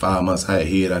walking for 5 months. I had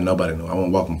head. Nobody knew. I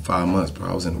wasn't walking for 5 months, bro.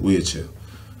 I was in a wheelchair.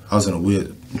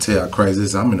 Tell you how crazy this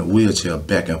is. I'm in a wheelchair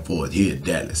back and forth here at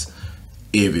Dallas.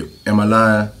 Am I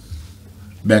lying?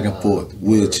 Back and forth,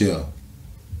 wheelchair.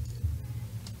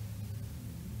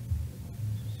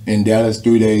 In Dallas,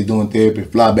 3 days doing therapy,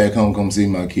 fly back home, come see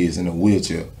my kids in a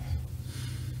wheelchair.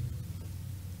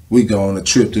 We go on a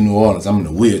trip to New Orleans, I'm in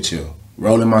a wheelchair,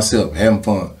 rolling myself, having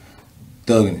fun,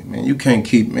 thugging it. Man, you can't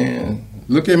keep, man,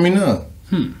 look at me now.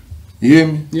 You hear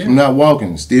me? Yeah. I'm not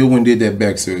walking, still went and did that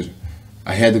back surgery.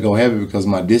 I had to go have it because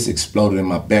my disc exploded in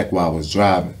my back while I was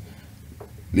driving,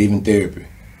 leaving therapy.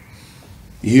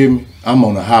 You hear me? I'm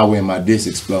on the highway and my disc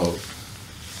exploded.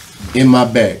 In my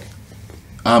back.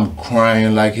 I'm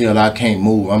crying like hell. I can't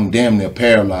move. I'm damn near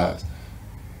paralyzed.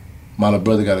 My little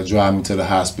brother got to drive me to the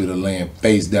hospital laying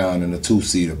face down in a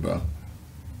 2-seater, bro.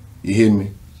 You hear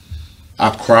me? I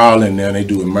crawl in there and they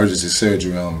do emergency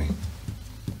surgery on me.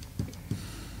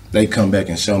 They come back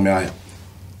and show me I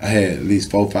had at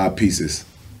least 4 or 5 pieces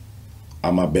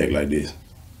on my back like this.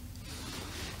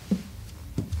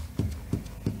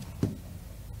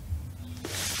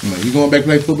 I'm like, you going back to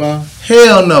play football?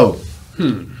 Hell no.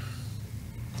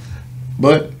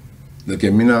 But look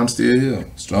at me now, I'm still here.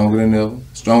 Stronger than ever.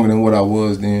 Stronger than what I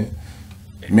was then.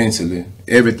 Mentally.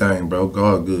 Everything, bro.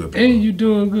 God good, bro. And you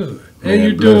doing good. Man, and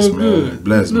you doing good.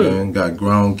 Blessed, man. Got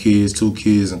grown kids, 2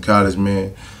 kids in college,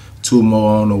 man. 2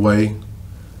 more on the way.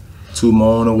 2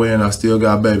 more on the way, and I still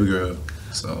got a baby girl.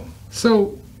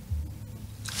 So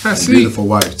I see. Beautiful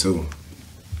wife, too.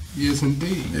 Yes,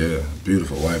 indeed. Yeah,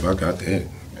 beautiful wife. I got that.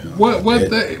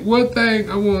 One thing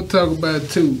I want to talk about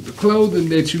too, the clothing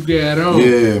that you got on.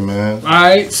 Yeah, man. All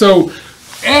right, so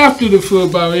after the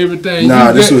football, everything.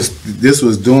 Nah, this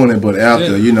was doing it, but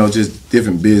after, Yeah. Just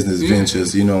different business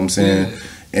ventures. You know what I'm saying? Yeah.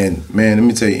 And man, let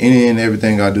me tell you, any and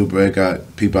everything I do, bro, I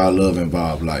got people I love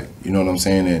involved. Like, you know what I'm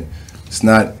saying? And it's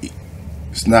not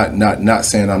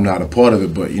saying I'm not a part of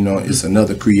it, but it's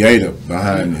another creator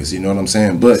behind this. You know what I'm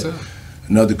saying? But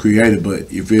another creator, but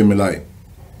you feel me? Like,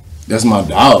 that's my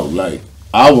dog. Like,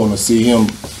 I want to see him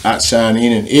outshine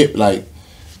in and it. Like,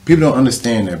 people don't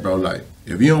understand that, bro. Like,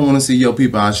 if you don't want to see your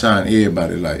people outshine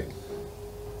everybody, like,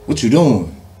 what you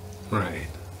doing? Right.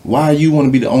 Why you want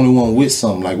to be the only one with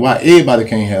something? Like, why everybody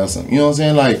can't have something? You know what I'm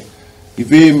saying? Like, you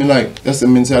feel me? Like, that's the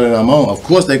mentality I'm on. Of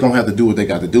course, they gonna have to do what they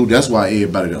got to do. That's why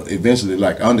everybody don't. Eventually,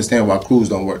 like, I understand why crews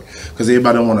don't work, because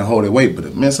everybody don't want to hold their weight.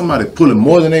 But man, somebody pulling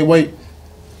more than their weight.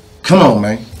 Come on,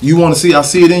 man. You want to see? I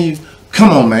see it in you. Come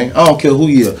on, man. I don't care who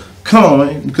you are. Come on,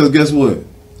 man. Because guess what?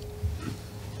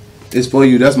 It's for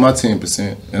you. That's my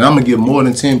 10%. And I'm going to give more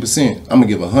than 10%. I'm going to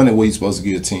give 100 where you're supposed to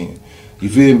give 10. You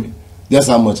feel me? That's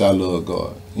how much I love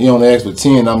God. You don't ask for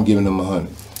 10, I'm giving them 100.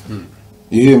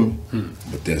 You hear me?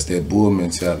 But that's that bull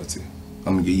mentality.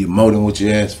 I'm going to give you more than what you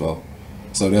asked for.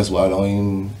 So that's why it don't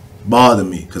even bother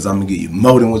me, because I'm going to give you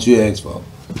more than what you asked for.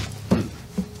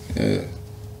 Yeah.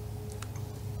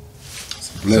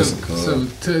 It's a blessing, cuz. So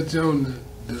touch on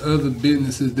the other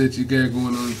businesses that you got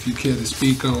going on, if you care to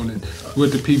speak on it,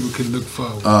 what the people can look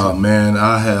forward to. Man,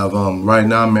 I have, right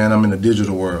now, man, I'm in the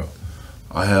digital world.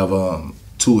 I have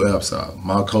 2 apps out.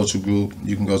 My Culture Group,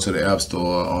 you can go to the App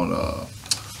Store on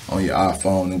your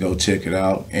iPhone and go check it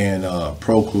out. And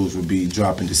Pro Cruise will be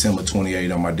dropping December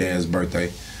 28th on my dad's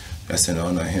birthday. That's in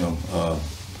honor of him.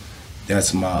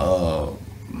 That's my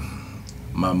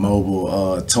my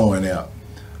mobile towing app.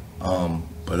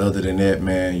 But other than that,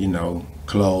 man,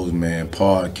 clothes, man,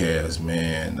 podcasts,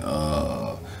 man.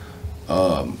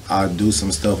 I do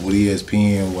some stuff with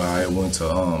ESPN where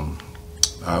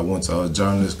I went to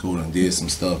journalist school and did some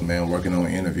stuff, man, working on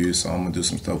interviews. So I'm gonna do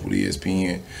some stuff with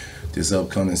ESPN this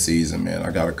upcoming season, man.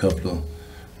 I got a couple of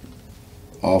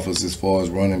offers as far as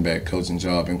running back coaching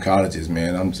job in colleges,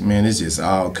 man. It's just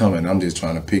all coming. I'm just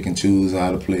trying to pick and choose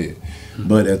how to play it.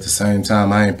 But at the same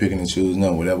time, I ain't picking and choosing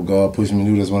nothing. Whatever God pushes me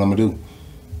to do, that's what I'm gonna do.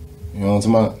 You know what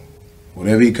I'm talking about?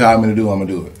 Whatever He called me to do, I'm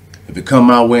gonna do it. If it come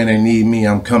my way and they need me,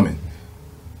 I'm coming.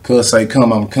 Cuz say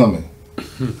come, I'm coming.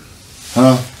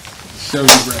 Huh? Show you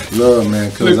right. Love,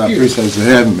 man, cuz I appreciate you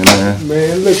having me, man.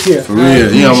 Man, look here. For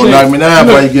real. You don't want to knock me down,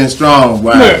 boy. You getting strong,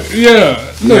 boy.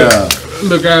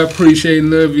 Look, I appreciate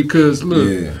and love you, because,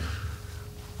 look,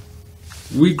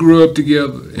 we grew up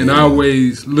together and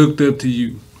always looked up to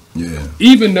you. Yeah.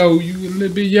 Even though you were a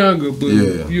little bit younger, but,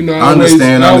 I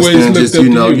understand just,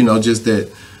 just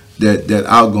that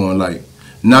outgoing, like,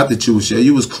 not that you was shy.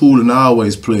 You was cool and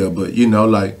always player, but,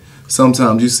 like,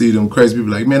 sometimes you see them crazy people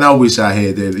like, man, I wish I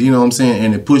had that. You know what I'm saying?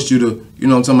 And it pushed you to, you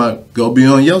know what I'm talking about, go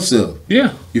beyond yourself.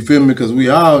 Yeah. You feel me? Because we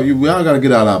all got to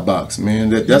get out of our box, man.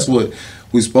 That's what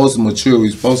we're supposed to mature.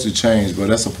 We're supposed to change, bro.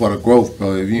 That's a part of growth,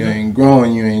 bro. If you ain't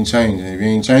growing, you ain't changing. If you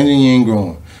ain't changing, you ain't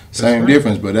growing. Same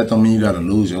difference, but that don't mean you got to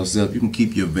lose yourself. You can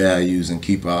keep your values and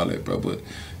keep all that, bro. But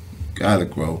gotta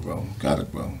grow, bro. Gotta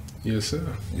grow. Yes, sir.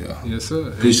 Yeah. Yes,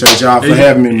 sir. Appreciate y'all for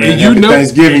having me, man. Happy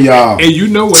Thanksgiving, y'all. And you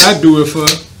know what I do it for.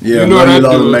 Yeah, you know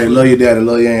love you, man. Love your daddy.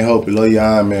 Love your Aunt Hope. Love your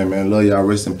Iron Man. Love y'all.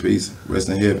 Rest in peace. Rest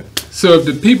in heaven. So if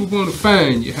the people want to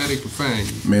find you, how they can find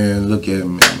you? Man, look at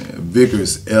me, man.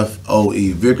 Vickers,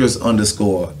 F-O-E. Vickers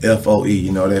 _ F-O-E.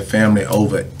 You know, that family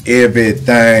over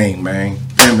everything, man.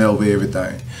 Family over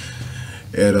everything.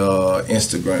 At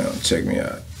Instagram. Check me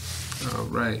out. All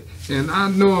right. And I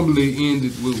normally end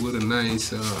it with a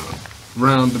nice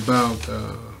roundabout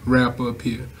wrap up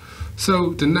here.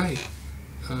 So tonight,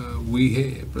 we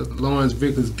had Brother Lawrence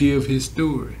Vickers give his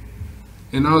story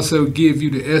and also give you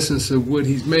the essence of what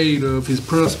he's made of, his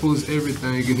principles,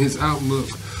 everything, and his outlook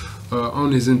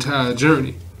on his entire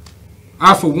journey.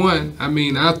 I, for one,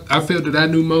 I felt that I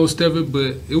knew most of it,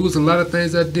 but it was a lot of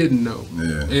things I didn't know.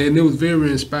 Yeah. And it was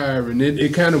very inspiring.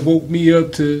 It kind of woke me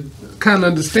up to kind of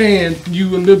understand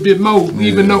you a little bit more,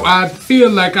 even though I feel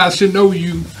like I should know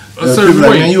you a certain way.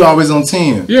 Like, man, you always on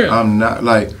 10. Yeah. I'm not,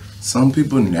 like, some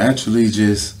people naturally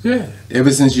just,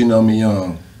 ever since you know me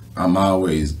young, I'm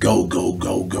always go, go,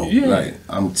 go, go. Yeah. Like,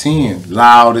 I'm 10.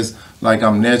 Loudest, like,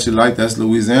 I'm naturally like, that's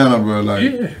Louisiana, bro. Like,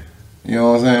 you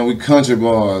know what I'm saying? We country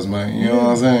boys, man. You know what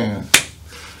I'm saying?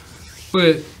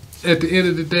 But at the end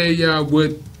of the day, y'all,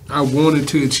 what I wanted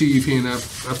to achieve here, and I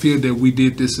feel that we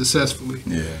did this successfully,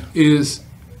 is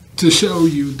to show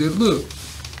you that,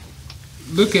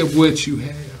 look at what you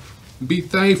have. Be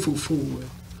thankful for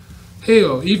it.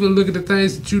 Hell, even look at the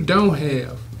things that you don't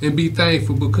have and be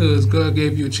thankful because God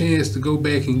gave you a chance to go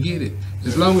back and get it.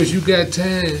 As long as you got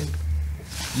time,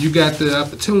 you got the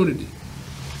opportunity.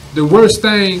 The worst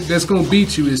thing that's going to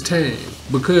beat you is time,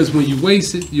 because when you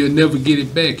waste it, you'll never get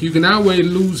it back. You can always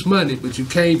lose money, but you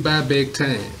can't buy back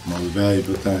time. Most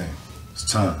valuable thing is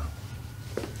time.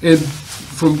 And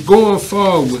from going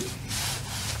forward,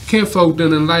 kinfolk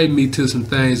done enlighten me to some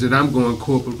things that I'm going to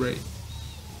incorporate.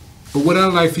 But what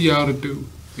I'd like for y'all to do,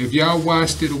 if y'all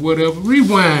watched it or whatever,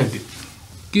 rewind it.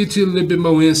 Get you a little bit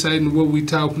more insight into what we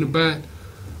talking about.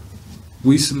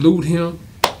 We salute him.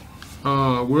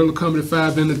 World of Comedy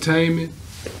 5 Entertainment.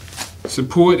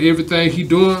 Support everything he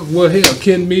doing. Well, hell,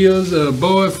 Ken Mills,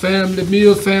 Boyd family,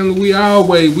 Mills family,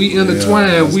 we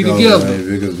intertwined, we together. Man,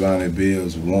 Vickers, Bonnie,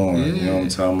 Bills, Warren, you know what I'm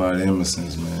talking about,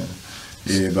 Emerson's, man.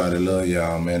 Everybody love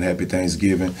y'all, man. Happy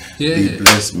Thanksgiving. Yeah. Be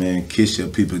blessed, man. Kiss your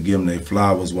people, give them their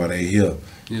flowers while they here.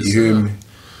 Yes, you hear sir. me?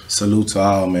 Salute to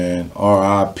all, man.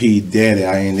 R.I.P. Daddy,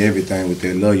 I ain't everything with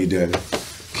that. Love you, Daddy.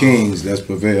 Kings, let's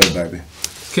prevail, baby.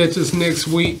 Catch us next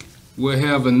week. We'll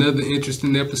have another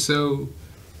interesting episode.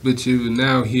 But you are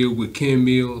now here with Ken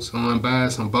Mills on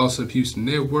Unbiased on Boss Up Houston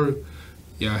Network.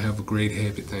 Y'all have a great,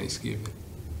 happy Thanksgiving.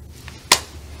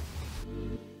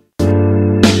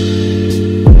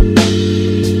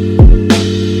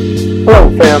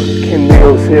 Hello, family. Ken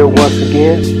Mills here once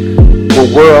again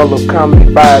with World of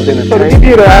Comedy 5 Entertainment. So to give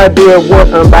you the idea of what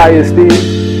Unbiased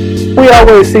is, we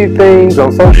always see things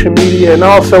on social media and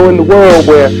also in the world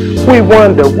where we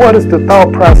wonder what is the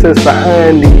thought process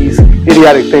behind these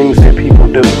idiotic things that people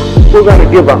do. We're going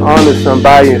to give an honest,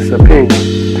 unbiased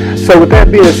opinion. So with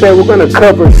that being said, we're going to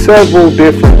cover several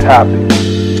different topics.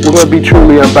 We're going to be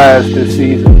truly unbiased this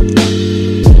season.